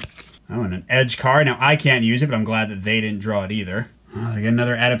build one. Oh, and an edge card. Now, I can't use it, but I'm glad that they didn't draw it either. Oh, they get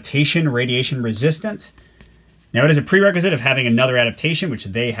another adaptation, radiation resistant. Now, it is a prerequisite of having another adaptation, which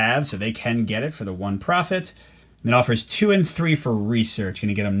they have, so they can get it for the 1 profit. And it offers 2 and 3 for research.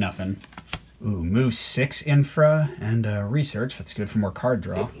 Gonna get them nothing. Ooh, move 6 infra and research. That's good for more card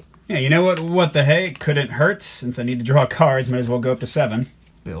draw. Yeah, you know what the hey? It couldn't hurt. Since I need to draw cards, might as well go up to 7.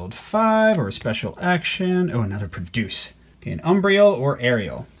 Build 5 or a special action. Oh, another produce. Okay, an Umbriel or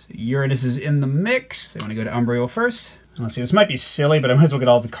Aerial. So Uranus is in the mix. They want to go to Umbriel first. Let's see, this might be silly, but I might as well get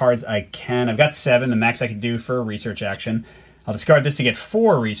all the cards I can. I've got 7, the max I can do for a research action. I'll discard this to get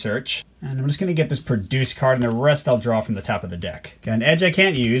 4 research. And I'm just going to get this produce card, and the rest I'll draw from the top of the deck. Got an edge I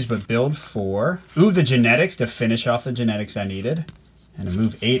can't use, but build 4. Ooh, the genetics to finish off the genetics I needed. And a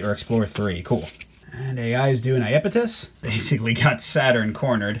move 8 or explore 3. Cool. And AI is doing Iapetus. Basically got Saturn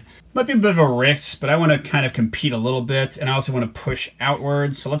cornered. Might be a bit of a risk, but I want to kind of compete a little bit, and I also want to push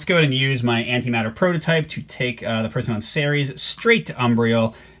outwards. So let's go ahead and use my antimatter prototype to take the person on Ceres straight to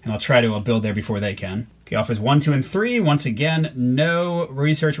Umbriel, and I'll try to build there before they can. Okay, offers 1, 2, and 3. Once again, no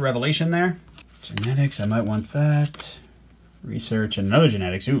research revelation there. Genetics, I might want that. Research, another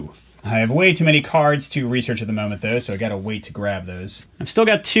genetics. Ooh. I have way too many cards to research at the moment, though, so I gotta wait to grab those. I've still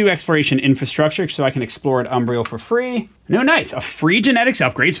got 2 exploration infrastructure, so I can explore at Umbriel for free. No, nice. A free genetics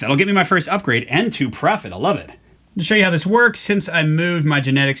upgrade, so that'll give me my first upgrade and 2 profit. I love it. To show you how this works, since I moved my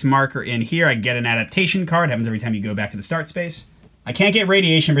genetics marker in here, I get an adaptation card. It happens every time you go back to the start space. I can't get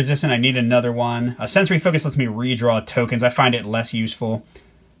radiation resistant. I need another one. Sensory focus lets me redraw tokens. I find it less useful.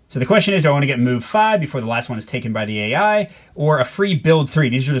 So the question is, do I want to get move 5 before the last one is taken by the AI, or a free build 3?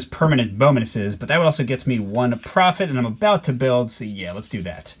 These are just permanent bonuses, but that would also get me 1 profit, and I'm about to build, so yeah, let's do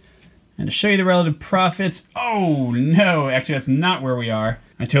that. And to show you the relative profits, oh no, actually that's not where we are.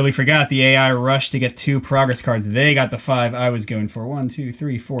 I totally forgot the AI rushed to get 2 progress cards. They got the 5 I was going for. 1, 2,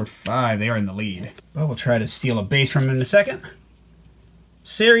 3, 4, 5. They are in the lead. Well, we'll try to steal a base from them in a second.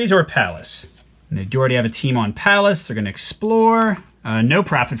 Ceres or Pallas? And they do already have a team on Pallas. They're going to explore. No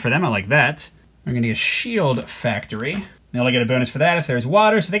profit for them, I like that. They're going to get a shield factory. They'll get a bonus for that if there's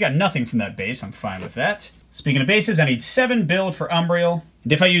water, so they got nothing from that base. I'm fine with that. Speaking of bases, I need 7 build for Umbriel.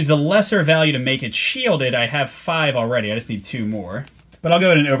 And if I use the lesser value to make it shielded, I have 5 already. I just need 2 more. But I'll go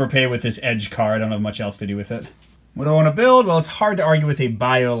ahead and overpay with this edge card. I don't have much else to do with it. What do I want to build? Well, it's hard to argue with a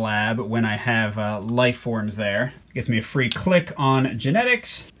biolab when I have life forms there. It gets me a free click on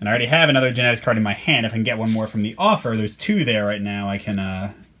genetics. And I already have another genetics card in my hand. If I can get one more from the offer, there's 2 there right now, I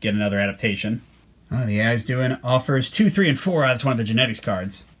can get another adaptation. Oh, the AI's doing offers 2, 3, and 4. That's one of the genetics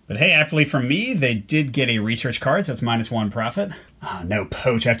cards. But hey, actually for me, they did get a research card, so it's -1 profit. Oh, no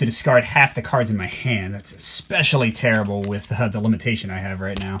poach. I have to discard half the cards in my hand. That's especially terrible with the limitation I have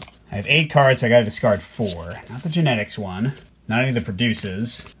right now. I have 8 cards, so I gotta discard 4. Not the genetics one. Not any of the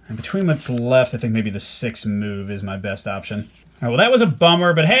produces. And between what's left, I think maybe the 6 move is my best option. All right, well, that was a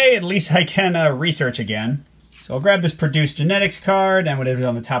bummer, but hey, at least I can research again. So I'll grab this produce genetics card and whatever's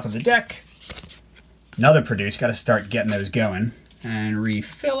on the top of the deck. Another produce, gotta start getting those going. And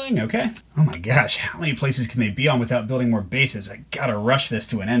refilling, okay. Oh my gosh, how many places can they be on without building more bases? I gotta rush this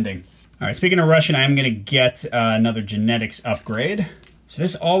to an ending. All right, speaking of rushing, I am gonna get another genetics upgrade. So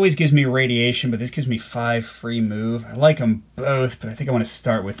this always gives me radiation, but this gives me 5 free move. I like them both, but I think I want to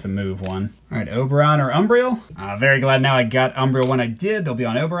start with the move one. All right, Oberon or Umbriel? Very glad now I got Umbriel when I did. They'll be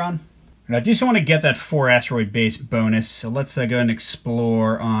on Oberon. And I do still want to get that 4 asteroid base bonus, so let's go and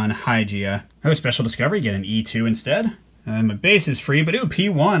explore on Hygeia. Oh, special discovery, get an E2 instead. My base is free, but ooh,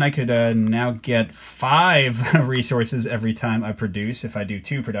 P1, I could now get 5 resources every time I produce if I do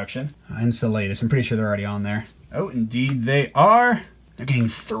 2 production. Insulatus, I'm pretty sure they're already on there. Oh, indeed they are. They're getting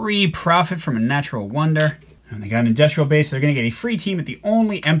 3 profit from a natural wonder. And they got an industrial base. They're going to get a free team at the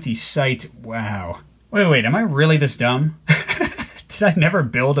only empty site. Wow. Wait, am I really this dumb? Did I never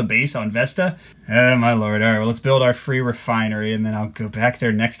build a base on Vesta? Oh, my lord. All right, well, let's build our free refinery, and then I'll go back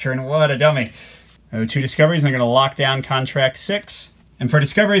there next turn. What a dummy. Oh, 2 discoveries. I'm going to lock down contract 6. And for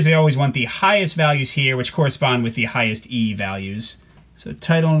discoveries, we always want the highest values here, which correspond with the highest E values. So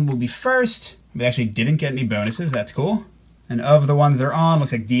title will be first. They actually didn't get any bonuses. That's cool. And of the ones they're on,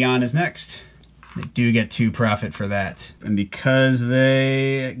 looks like Dion is next. They do get 2 profit for that. And because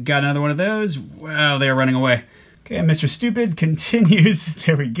they got another one of those, wow, they are running away. Okay, Mr. Stupid continues.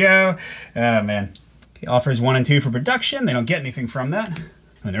 There we go. Oh, man. He offers 1 and 2 for production. They don't get anything from that.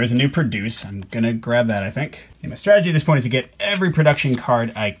 And there is a new produce. I'm going to grab that, I think. Okay, my strategy at this point is to get every production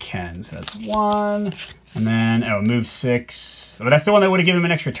card I can. So that's 1. And then, oh, move 6. But that's the one that would have given him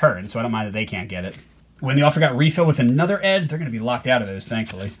an extra turn, so I don't mind that they can't get it. When the offer got refilled with another edge, they're going to be locked out of those,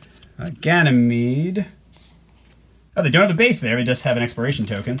 thankfully. Ganymede. Oh, they don't have a base there. They just have an exploration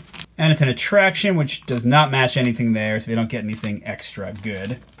token. And it's an attraction, which does not match anything there, so they don't get anything extra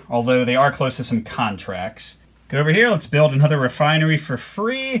good. Although they are close to some contracts. Go over here. Let's build another refinery for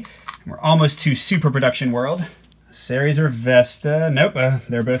free. We're almost to Super Production World. Ceres or Vesta. Nope,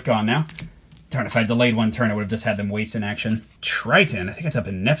 they're both gone now. Darn, if I delayed 1 turn, I would have just had them waste in action. Triton. I think it's up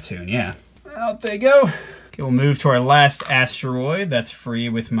in Neptune, yeah. Out they go. Okay, we'll move to our last asteroid. That's free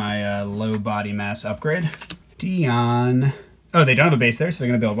with my low body mass upgrade. Dion. Oh, they don't have a base there, so they're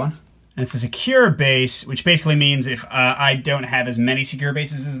going to build one. And it's a secure base, which basically means if I don't have as many secure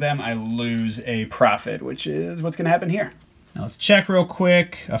bases as them, I lose a profit, which is what's going to happen here. Now let's check real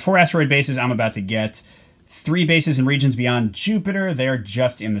quick. 4 asteroid bases I'm about to get. 3 bases in regions beyond Jupiter. They're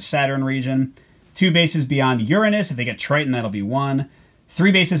just in the Saturn region. 2 bases beyond Uranus. If they get Triton, that'll be 1.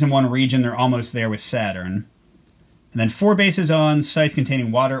 3 bases in 1 region. They're almost there with Saturn. And then 4 bases on sites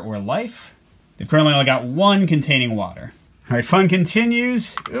containing water or life. They've currently only got 1 containing water. All right, fun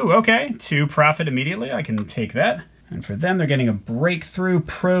continues. Ooh, okay. 2 profit immediately. I can take that. And for them, they're getting a breakthrough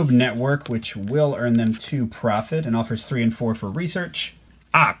probe network, which will earn them 2 profit and offers 3 and 4 for research.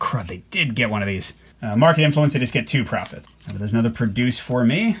 Ah, crud, they did get one of these. Market influence, they just get 2 profit. There's another produce for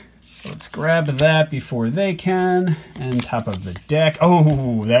me. So let's grab that before they can. And top of the deck.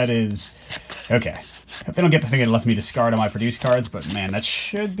 Oh, that is... Okay. If they don't get the thing that lets me discard all my produce cards, but man, that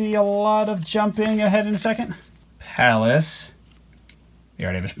should be a lot of jumping ahead in a second. Palace. They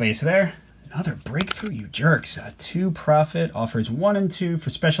already have a space there. Another breakthrough, you jerks. 2 profit, offers 1 and 2 for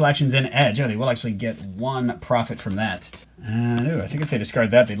special actions and edge. Oh, they will actually get 1 profit from that. And ooh, I think if they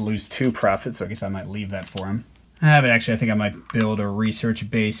discard that, they'd lose 2 profit, so I guess I might leave that for them. But actually, I think I might build a research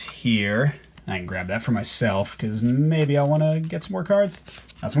base here. I can grab that for myself, because maybe I want to get some more cards.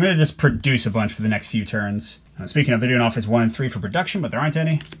 So I'm going to just produce a bunch for the next few turns. Speaking of, they're doing offers 1 and 3 for production, but there aren't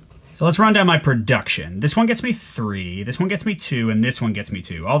any. So let's run down my production. This one gets me 3, this one gets me 2, and this one gets me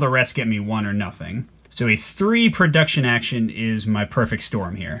 2. All the rest get me 1 or nothing. So a 3 production action is my perfect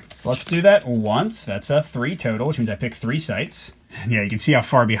storm here. So let's do that once. That's a 3 total, which means I pick 3 sites. And yeah, you can see how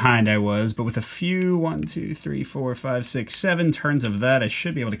far behind I was, but with a few 1, 2, 3, 4, 5, 6, 7 turns of that, I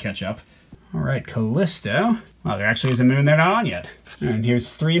should be able to catch up. All right, Callisto. Wow, there actually is a moon they're not on yet. And here's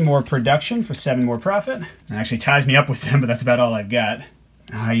 3 more production for 7 more profit. It actually ties me up with them, but that's about all I've got.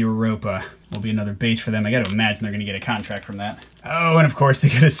 Europa will be another base for them. I got to imagine they're going to get a contract from that. Oh, and of course they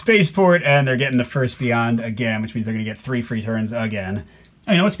get a spaceport, and they're getting the first beyond again, which means they're going to get 3 free turns again.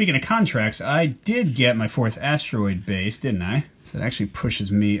 Oh, you know what? Speaking of contracts, I did get my 4th asteroid base, didn't I? So that actually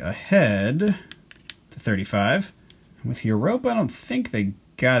pushes me ahead to 35. With Europa, I don't think they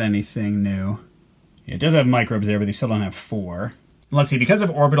got anything new. Yeah, it does have microbes there, but they still don't have 4. Let's see, because of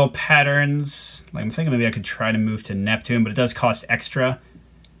orbital patterns, like I'm thinking maybe I could try to move to Neptune, but it does cost extra.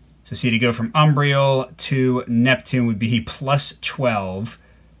 So see, to go from Umbriel to Neptune would be plus 12.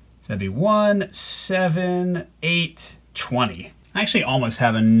 So that'd be 1, 7, 8, 20. I actually almost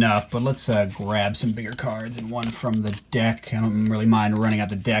have enough, but let's grab some bigger cards and 1 from the deck. I don't really mind running out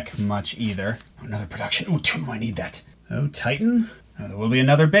the deck much either. Oh, another production. Oh, 2, I need that. Oh, Titan. Oh, there will be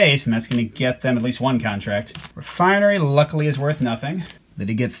another base, and that's going to get them at least 1 contract. Refinery, luckily, is worth nothing. They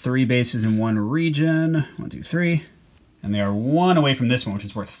did get 3 bases in 1 region. 1, 2, 3. And they are 1 away from this one, which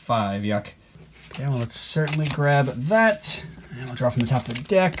is worth 5. Yuck. Okay, well, let's certainly grab that. And we'll draw from the top of the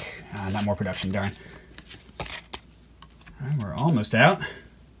deck. Not more production, darn. All right, we're almost out.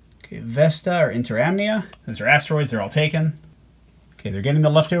 Okay, Vesta or Interamnia. Those are asteroids, they're all taken. Okay, they're getting the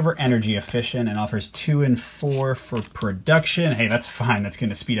leftover energy efficient and offers 2 and 4 for production. Hey, that's fine. That's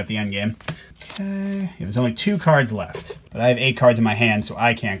going to speed up the end game. Okay, yeah, there's only 2 cards left, but I have 8 cards in my hand, so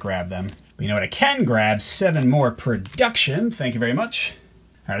I can't grab them. But you know what I can grab? 7 more production. Thank you very much.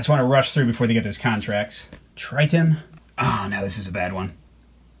 All right, I just want to rush through before they get those contracts. Triton. Oh, no, this is a bad one. All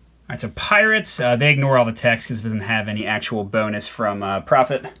right, so Pirates, they ignore all the text because it doesn't have any actual bonus from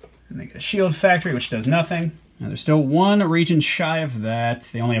profit. And they get a shield factory, which does nothing. Now, they're still 1 region shy of that.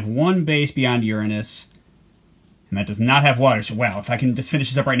 They only have 1 base beyond Uranus. And that does not have water. So, wow, if I can just finish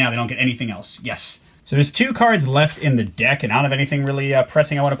this up right now, they don't get anything else. Yes. So there's 2 cards left in the deck, and I don't have anything really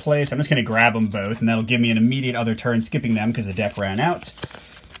pressing I want to play, so I'm just going to grab them both, and that'll give me an immediate other turn skipping them because the deck ran out.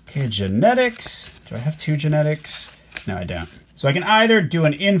 Okay, genetics. Do I have 2 genetics? No, I don't. So I can either do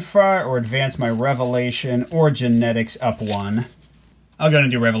an infra or advance my revelation or genetics up 1. I'll go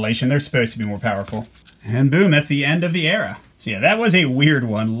and do revelation. They're supposed to be more powerful. And boom, that's the end of the era. So yeah, that was a weird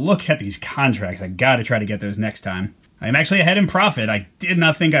one. Look at these contracts. I gotta try to get those next time. I'm actually ahead in profit. I did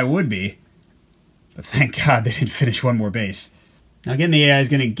not think I would be. But thank God they didn't finish one more base. Now again, the AI is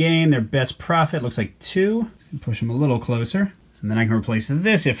going to gain their best profit. Looks like 2. Push them a little closer. And then I can replace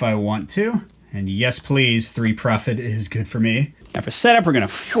this if I want to. And yes, please, 3 profit is good for me. Now for setup, we're going to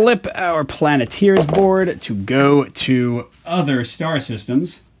flip our Planeteers board to go to other star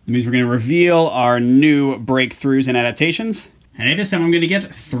systems. That means we're going to reveal our new breakthroughs and adaptations. And this time I'm going to get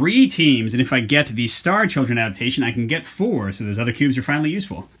 3 teams, and if I get the Star Children adaptation, I can get 4, so those other cubes are finally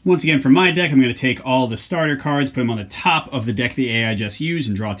useful. Once again, for my deck, I'm going to take all the starter cards, put them on the top of the deck the AI just used,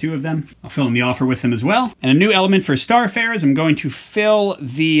 and draw 2 of them. I'll fill in the offer with them as well. And a new element for Starfarers, I'm going to fill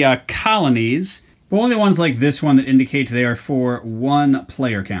the colonies, but only the ones like this one that indicate they are for 1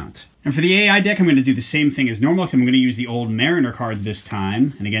 player count. And for the AI deck, I'm going to do the same thing as normal, so I'm going to use the old Mariner cards this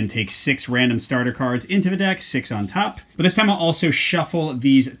time. And again, take 6 random starter cards into the deck, 6 on top. But this time I'll also shuffle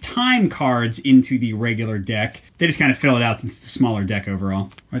these time cards into the regular deck. They just kind of fill it out since it's a smaller deck overall.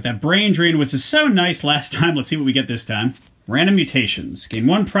 All right, that Brain Drain, which is so nice last time. Let's see what we get this time. Random mutations. Gain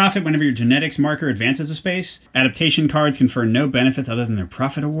 1 profit whenever your genetics marker advances a space. Adaptation cards confer no benefits other than their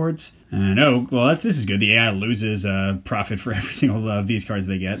profit awards. And oh, well, this is good. The AI loses profit for every single of these cards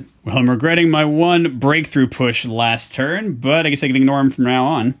they get. Well, I'm regretting my 1 breakthrough push last turn, but I guess I can ignore them from now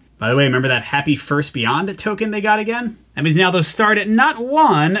on. By the way, remember that Happy First Beyond token they got again? That means now they'll start at not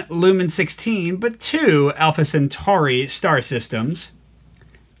 1 Lumen 16, but 2 Alpha Centauri star systems.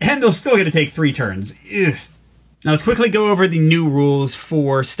 And they'll still get to take 3 turns. Ugh. Now let's quickly go over the new rules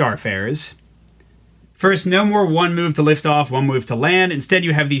for Starfarers. First, no more 1 move to lift off, 1 move to land. Instead,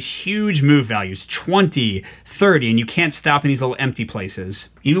 you have these huge move values, 20, 30, and you can't stop in these little empty places.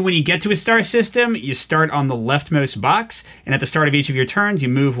 Even when you get to a star system, you start on the leftmost box, and at the start of each of your turns, you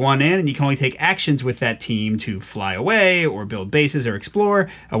move 1 in, and you can only take actions with that team to fly away, or build bases, or explore,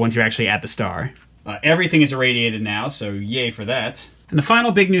 once you're actually at the star. Everything is irradiated now, so yay for that. And the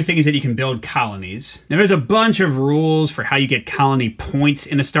final big new thing is that you can build colonies. Now there's a bunch of rules for how you get colony points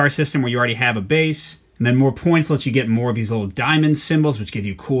in a star system where you already have a base. And then more points lets you get more of these little diamond symbols, which give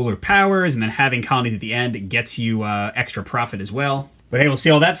you cooler powers. And then having colonies at the end gets you extra profit as well. But hey, we'll see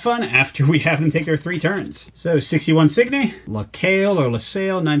all that fun after we have them take their 3 turns. So 61 Cygni, LaCale or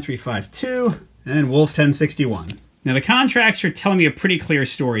LaSalle 9352, and Wolf 1061. Now the contracts are telling me a pretty clear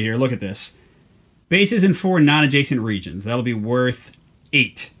story here. Look at this. Bases in 4 non-adjacent regions. That'll be worth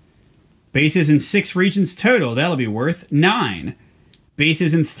 8. Bases in 6 regions total, that'll be worth 9.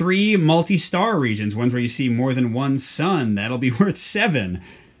 Bases in 3 multi-star regions, ones where you see more than 1 sun, that'll be worth 7.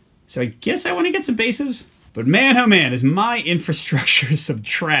 So I guess I want to get some bases. But man, oh man, is my infrastructure some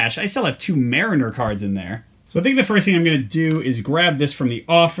trash. I still have 2 Mariner cards in there. So I think the first thing I'm going to do is grab this from the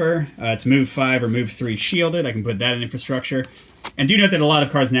offer. It's move 5 or move 3 shielded. I can put that in infrastructure. And do note that a lot of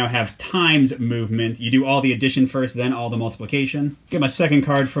cards now have times movement. You do all the addition first, then all the multiplication. Get my second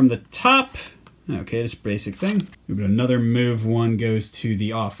card from the top. Okay, this basic thing. Another move 1 goes to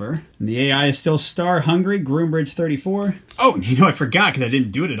the offer. And the AI is still star hungry, Groombridge 34. Oh, you know, I forgot because I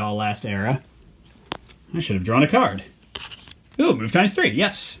didn't do it at all last era. I should have drawn a card. Ooh, move times 3,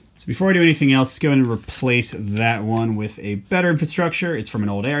 yes. So before I do anything else, let's go ahead and replace that one with a better infrastructure. It's from an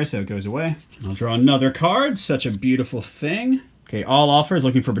old era, so it goes away. I'll draw another card, such a beautiful thing. Okay, all offers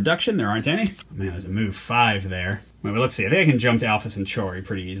looking for production. There aren't any. Oh man, there's a move 5 there. Wait, well, let's see. I think I can jump to Alpha Centauri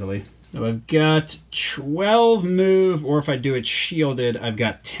pretty easily. So I've got 12 move, or if I do it shielded, I've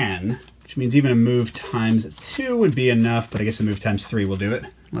got 10. Which means even a move times 2 would be enough, but I guess a move times 3 will do it.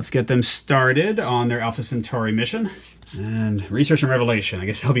 Let's get them started on their Alpha Centauri mission. And research and revelation. I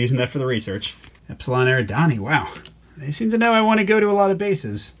guess I'll be using that for the research. Epsilon Eridani, wow. They seem to know I want to go to a lot of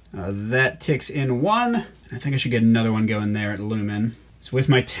bases. That ticks in 1. I think I should get another one going there at Lumen. So with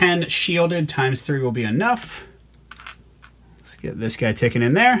my 10 shielded, times 3 will be enough. Let's get this guy ticking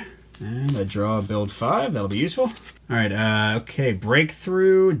in there. And I draw a build 5. That'll be useful. All right, okay,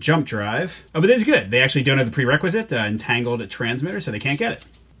 breakthrough, jump drive. Oh, but this is good. They actually don't have the prerequisite, entangled transmitter, so they can't get it.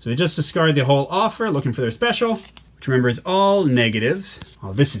 So they just discard the whole offer, looking for their special, which remember is all negatives.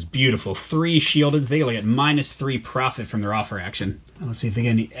 Oh, this is beautiful. 3 shielded. They get -3 profit from their offer action. Let's see if they get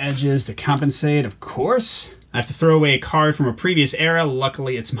any edges to compensate. Of course. I have to throw away a card from a previous era.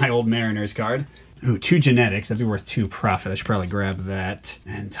 Luckily, it's my old Mariners card. Ooh, 2 genetics. That'd be worth 2 profit. I should probably grab that.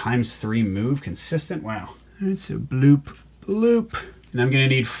 And ×3 move, consistent. Wow. All right, so bloop, bloop. And I'm going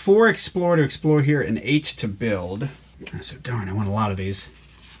to need 4 explore to explore here and 8 to build. So darn, I want a lot of these.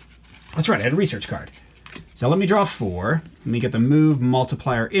 That's right, I had a research card. So let me draw 4. Let me get the move,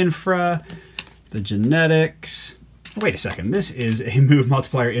 multiplier, infra, the genetics. Oh, wait a second, this is a move,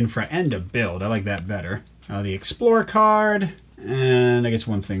 multiplier, infra, and a build. I like that better. The explore card, and I guess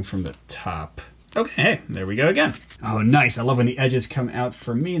one thing from the top. Okay, hey, there we go again. Oh, nice. I love when the edges come out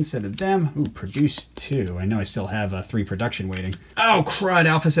for me instead of them. Ooh, produce 2. I know I still have 3 production waiting. Oh, crud,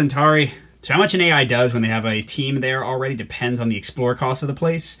 Alpha Centauri. So how much an AI does when they have a team there already depends on the explore cost of the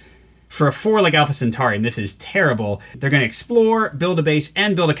place. For a 4 like Alpha Centauri, and this is terrible, they're going to explore, build a base,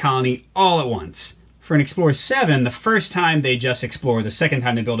 and build a colony all at once. For an Explorer 7, the first time they just explore, the second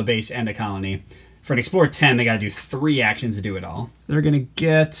time they build a base and a colony. For an Explorer 10, they got to do 3 actions to do it all. They're going to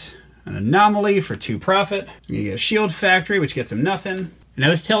get an anomaly for 2 profit. You're going to get a shield factory, which gets them nothing. Now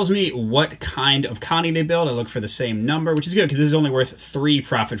this tells me what kind of colony they build. I look for the same number, which is good because this is only worth 3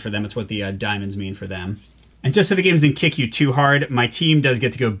 profit for them. That's what the diamonds mean for them. And just so the game doesn't kick you too hard, my team does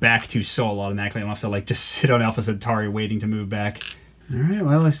get to go back to Sol automatically. I don't have to like just sit on Alpha Centauri waiting to move back. All right,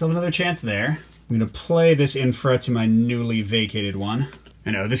 well, I still have another chance there. I'm going to play this infra to my newly vacated one. I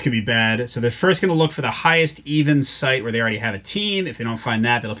know, this could be bad. So they're first going to look for the highest even site where they already have a team. If they don't find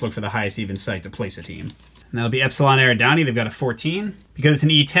that, they'll look for the highest even site to place a team. And that'll be Epsilon Eridani. They've got a 14. Because it's an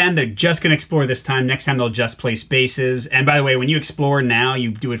E10, they're just going to explore this time. Next time, they'll just place bases. And by the way, when you explore now,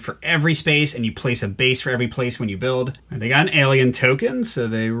 you do it for every space, and you place a base for every place when you build. And they got an alien token, so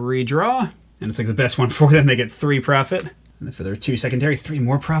they redraw. And it's like the best one for them. They get 3 profit. And for their 2 secondary, 3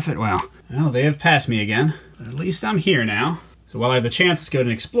 more profit. Wow. Well, they have passed me again. But at least I'm here now. So while I have the chance, let's go ahead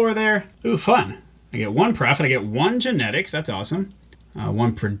and explore there. Ooh, fun. I get 1 profit. I get 1 genetics. That's awesome.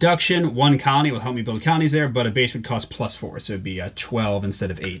 1 production, 1 colony will help me build colonies there, but a base would cost +4, so it'd be 12 instead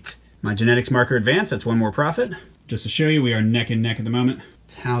of 8. My genetics marker advance, that's 1 more profit. Just to show you, we are neck and neck at the moment.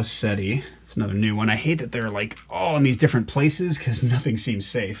 Tau Ceti, it's another new one. I hate that they're like all in these different places because nothing seems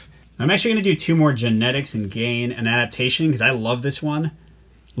safe. I'm actually going to do 2 more genetics and gain an adaptation because I love this one.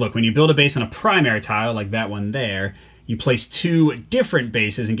 Look, when you build a base on a primary tile like that one there, you place 2 different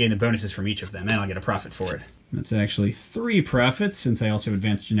bases and gain the bonuses from each of them, and I'll get a profit for it. That's actually 3 profits, since I also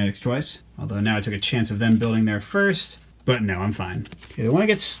advanced genetics twice. Although now I took a chance of them building there first. But no, I'm fine. Okay, they want to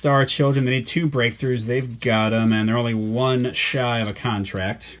get Star Children. They need 2 breakthroughs. They've got them, and they're only 1 shy of a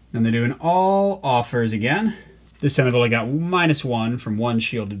contract. And they're doing all offers again. This time I've only got -1 from 1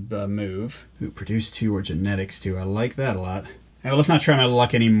 shielded move. Ooh, produce 2 or genetics 2. I like that a lot. Well, let's not try my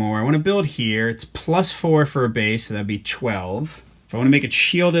luck anymore. I want to build here. It's +4 for a base, so that'd be 12. If I want to make it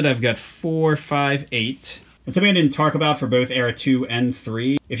shielded, I've got 4, 5, 8. And something I didn't talk about for both Era 2 and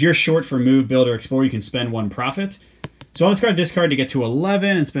 3. If you're short for Move, Build, or Explore, you can spend 1 profit. So I'll discard this card to get to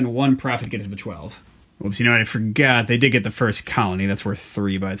 11 and spend 1 profit to get to the 12. Oops, you know what? I forgot. They did get the first colony. That's worth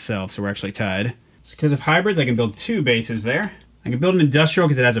 3 by itself, so we're actually tied. Because of hybrids, I can build 2 bases there. I can build an industrial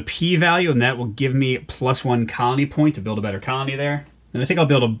because it has a P value, and that will give me +1 colony point to build a better colony there. And I think I'll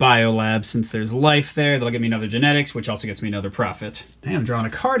build a biolab since there's life there. That'll give me another genetics, which also gets me another profit. Damn, I'm drawing a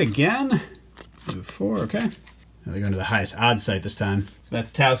card again. Move 4, okay. Now they're going to the highest odd site this time. So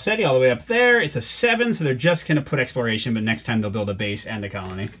that's Tau Ceti all the way up there. It's a 7, so they're just going to put exploration, but next time they'll build a base and a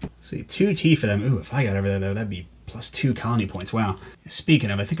colony. Let's see, 2T for them. Ooh, if I got over there, though, that'd be +2 colony points. Wow.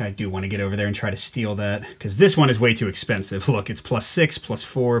 Speaking of, I think I do want to get over there and try to steal that, because this one is way too expensive. Look, it's +6,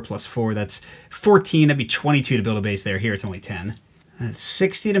 +4, +4. That's 14. That'd be 22 to build a base there. Here, it's only 10. That's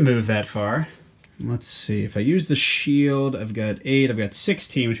 60 to move that far. Let's see. If I use the shield, I've got 8. I've got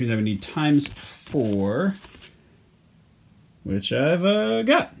 16, which means I would need ×4, which I've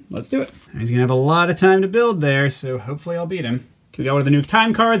got. Let's do it. He's going to have a lot of time to build there, so hopefully I'll beat him. We got one of the new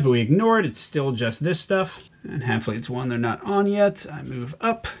time cards, but we ignore it. It's still just this stuff. And halfway it's 1 they're not on yet. I move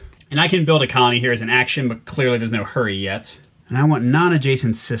up. And I can build a colony here as an action, but clearly there's no hurry yet. And I want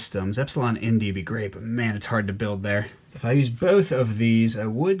non-adjacent systems. Epsilon Indy would be great, but man, it's hard to build there. If I use both of these, I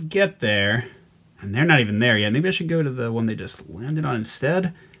would get there. And they're not even there yet. Maybe I should go to the one they just landed on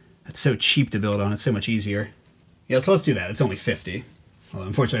instead. That's so cheap to build on. It's so much easier. Yeah, so let's do that. It's only 50. Although,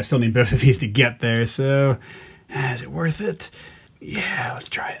 unfortunately, I still need both of these to get there, so is it worth it? Yeah, let's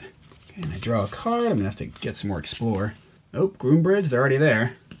try it. Okay, and I draw a card. I'm going to have to get some more Explore. Oh, Groombridge, they're already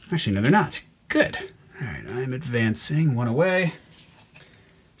there. Actually, no, they're not. Good. All right, I'm advancing. 1 away.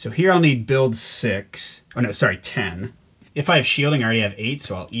 So here I'll need build 6. Oh, no, sorry, 10. If I have shielding, I already have 8,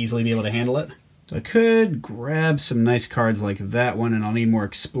 so I'll easily be able to handle it. So I could grab some nice cards like that one, and I'll need more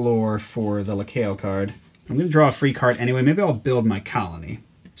Explore for the Lacale card. I'm going to draw a free card anyway. Maybe I'll build my colony.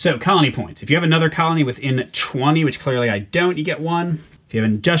 So, colony points. If you have another colony within 20, which clearly I don't, you get 1. If you have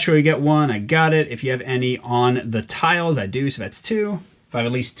industrial, you get 1. I got it. If you have any on the tiles, I do, so that's 2. If I have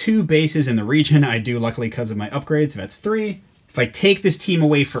at least 2 bases in the region, I do, luckily because of my upgrades, so that's 3. If I take this team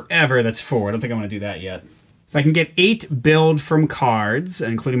away forever, that's 4. I don't think I want to do that yet. If I can get 8 build from cards,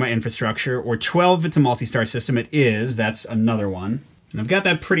 including my infrastructure, or 12 if it's a multi-star system, it is. That's another one. And I've got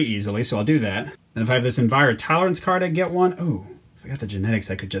that pretty easily, so I'll do that. Then if I have this Enviro Tolerance card, I get 1. Oh, if I got the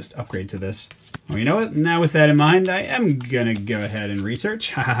genetics, I could just upgrade to this. Well, you know what? Now with that in mind, I am going to go ahead and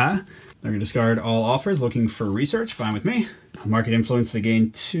research. Haha. They're going to discard all offers, looking for research. Fine with me. Market influence, they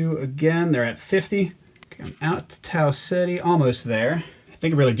gain 2 again. They're at 50. Okay, I'm out to Tau City, almost there. I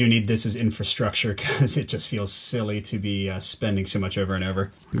think I really do need this as infrastructure because it just feels silly to be spending so much over and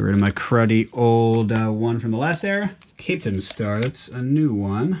over. Get rid of my cruddy old one from the last era. Captain Star, that's a new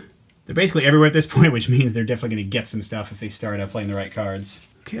one. They're basically everywhere at this point, which means they're definitely going to get some stuff if they start playing the right cards.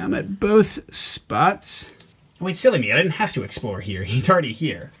 Okay, I'm at both spots. Oh, wait, silly me, I didn't have to explore here. He's already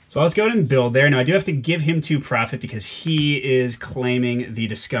here. So let's go ahead and build there. Now, I do have to give him 2 profit because he is claiming the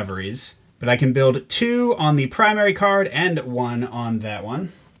discoveries. But I can build 2 on the primary card and 1 on that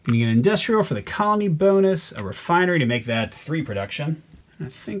one. You get an industrial for the colony bonus, a refinery to make that 3 production. I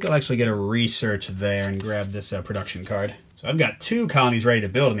think I'll actually get a research there and grab this production card. So I've got 2 colonies ready to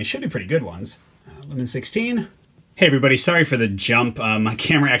build, and they should be pretty good ones. Lemon 16. Hey everybody, sorry for the jump. My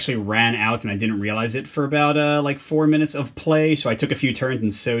camera actually ran out and I didn't realize it for about like 4 minutes of play, so I took a few turns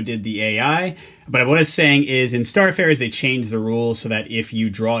and so did the AI. But what I was saying is in Starfarers they changed the rules so that if you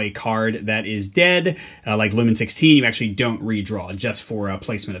draw a card that is dead, like Lumen 16, you actually don't redraw, just for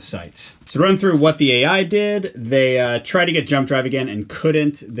placement of sites. So run through what the AI did. They tried to get Jump Drive again and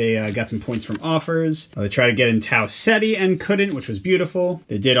couldn't. They got some points from offers. They tried to get in Tau Ceti and couldn't, which was beautiful.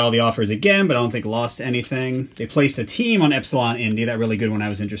 They did all the offers again, but I don't think lost anything. They placed a team on Epsilon Indy, that really good one I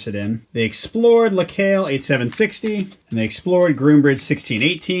was interested in. They explored Lacale 8760, and they explored Groombridge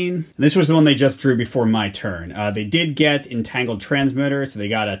 1618. And this was the one they just drew before my turn. They did get Entangled Transmitter, so they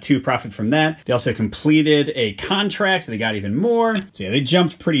got a 2 profit from that. They also completed a contract, so they got even more. So yeah, they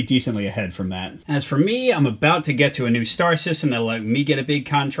jumped pretty decently ahead from that. As for me, I'm about to get to a new star system that'll let me get a big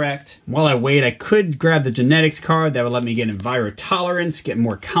contract. While I wait, I could grab the genetics card that would let me get Enviro Tolerance, get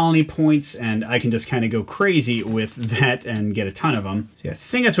more colony points, and I can just kind of go crazy with that and get a ton of them. So yeah, I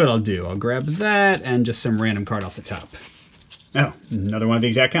think that's what I'll do. I'll grab that and just some random card off the top. Oh, another one of the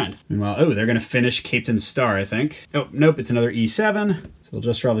exact kind. Meanwhile, oh, they're going to finish Captain Star, I think. Oh, nope, it's another E7. So we'll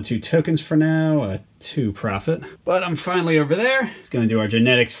just draw the 2 tokens for now, 2 profit. But I'm finally over there. It's going to do our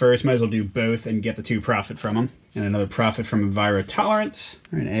genetics first. Might as well do both and get the 2 profit from them. And another profit from Enviro Tolerance.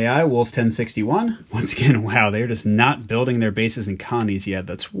 All right, AI, Wolf 1061. Once again, wow, they're just not building their bases and colonies yet.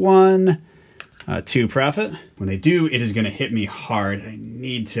 That's 1. 2 profit. When they do, it is going to hit me hard. I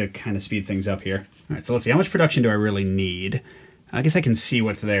need to kind of speed things up here. All right, so let's see. How much production do I really need? I guess I can see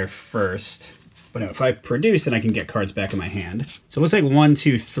what's there first. But no, if I produce, then I can get cards back in my hand. So it looks like 1,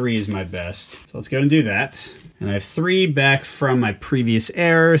 2, 3 is my best. So let's go and do that. And I have 3 back from my previous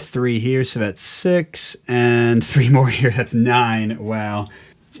error, 3 here, so that's 6, and 3 more here, that's 9. Wow.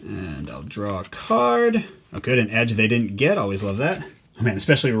 And I'll draw a card. Oh, good, an edge they didn't get. Always love that. Oh man,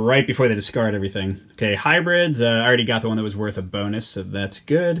 especially right before they discard everything. Okay, hybrids, I already got the one that was worth a bonus, so that's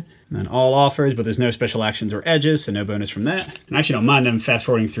good. And then all offers, but there's no special actions or edges, so no bonus from that. And I actually don't mind them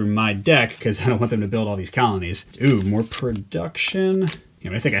fast-forwarding through my deck, because I don't want them to build all these colonies. Ooh, more production.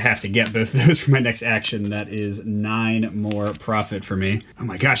 Yeah, I think I have to get both of those for my next action. That is 9 more profit for me. Oh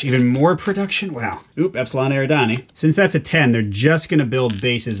my gosh, even more production? Wow. Oop, Epsilon Eridani. Since that's a 10, they're just going to build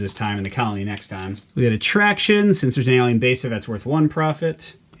bases this time in the colony next time. We had attraction. Since there's an alien base there, that's worth 1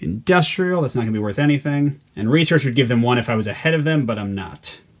 profit. Industrial, that's not going to be worth anything. And research would give them 1 if I was ahead of them, but I'm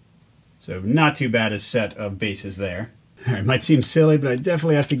not. So not too bad a set of bases there. All right, might seem silly, but I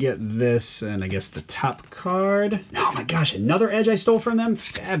definitely have to get this, and I guess the top card. Oh my gosh, another edge I stole from them?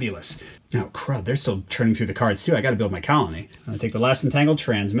 Fabulous. No, crud, they're still churning through the cards too. I gotta build my colony. I'll take the last Entangled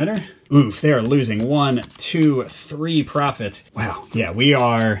Transmitter. Oof, they are losing 1, 2, 3 profit. Wow, yeah, we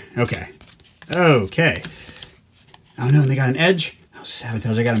are, okay. Okay. Oh no, they got an edge? Oh,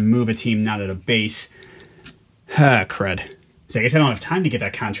 sabotage, I gotta move a team, not at a base. Ah, crud. So I guess I don't have time to get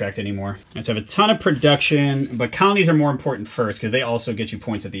that contract anymore. Right, so I have a ton of production, but colonies are more important first because they also get you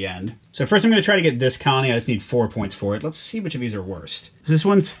points at the end. So first I'm going to try to get this colony. I just need 4 points for it. Let's see which of these are worst. So this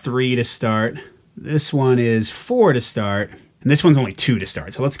one's 3 to start. This one is 4 to start. And this one's only 2 to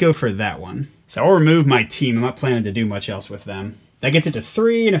start. So let's go for that one. So I'll remove my team. I'm not planning to do much else with them. That gets it to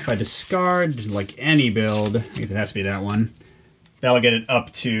 3, and if I discard, like any build, I guess it has to be that one, that'll get it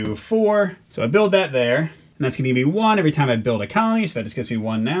up to 4. So I build that there. And that's going to give me 1 every time I build a colony, so that just gives me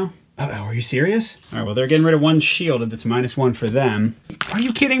 1 now. Oh, are you serious? All right, well, they're getting rid of 1 shielded. That's -1 for them. Are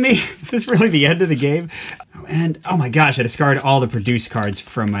you kidding me? Is this really the end of the game? Oh, and, oh my gosh, I discarded all the produce cards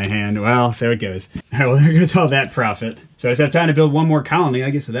from my hand. Well, so it goes. All right, well, there goes all that profit. So I just have time to build 1 more colony.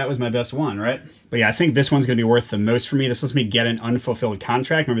 I guess that was my best one, right? But yeah, I think this one's going to be worth the most for me. This lets me get an unfulfilled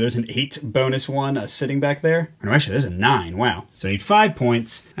contract. Remember, there's an 8 bonus one sitting back there. Oh, no, actually, there's a 9. Wow. So I need 5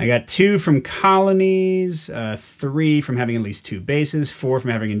 points. I got 2 from colonies, 3 from having at least 2 bases, 4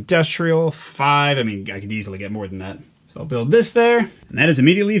 from having industrial, 5. I mean, I could easily get more than that. So I'll build this there. And that is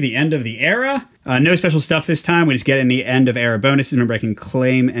immediately the end of the era. No special stuff this time. We just get any end of era bonuses. Remember, I can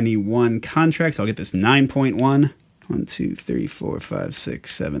claim any 1 contract. So I'll get this 9.1. 1, 2, 3, 4, 5,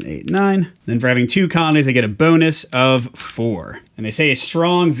 6, 7, 8, 9. Then for having 2 colonies, I get a bonus of 4. And they say a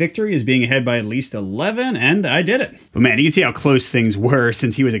strong victory is being ahead by at least 11, and I did it. But man, you can see how close things were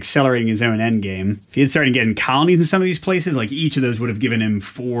since he was accelerating his own endgame. If he had started getting colonies in some of these places, like each of those would have given him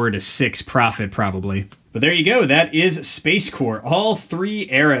 4 to 6 profit probably. But there you go, that is SpaceCorp, all 3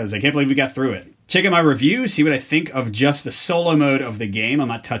 eras. I can't believe we got through it. Check out my review, see what I think of just the solo mode of the game. I'm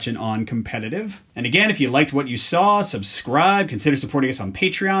not touching on competitive. And again, if you liked what you saw, subscribe, consider supporting us on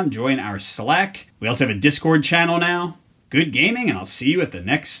Patreon, join our Slack. We also have a Discord channel now. Good gaming, and I'll see you at the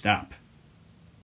next stop.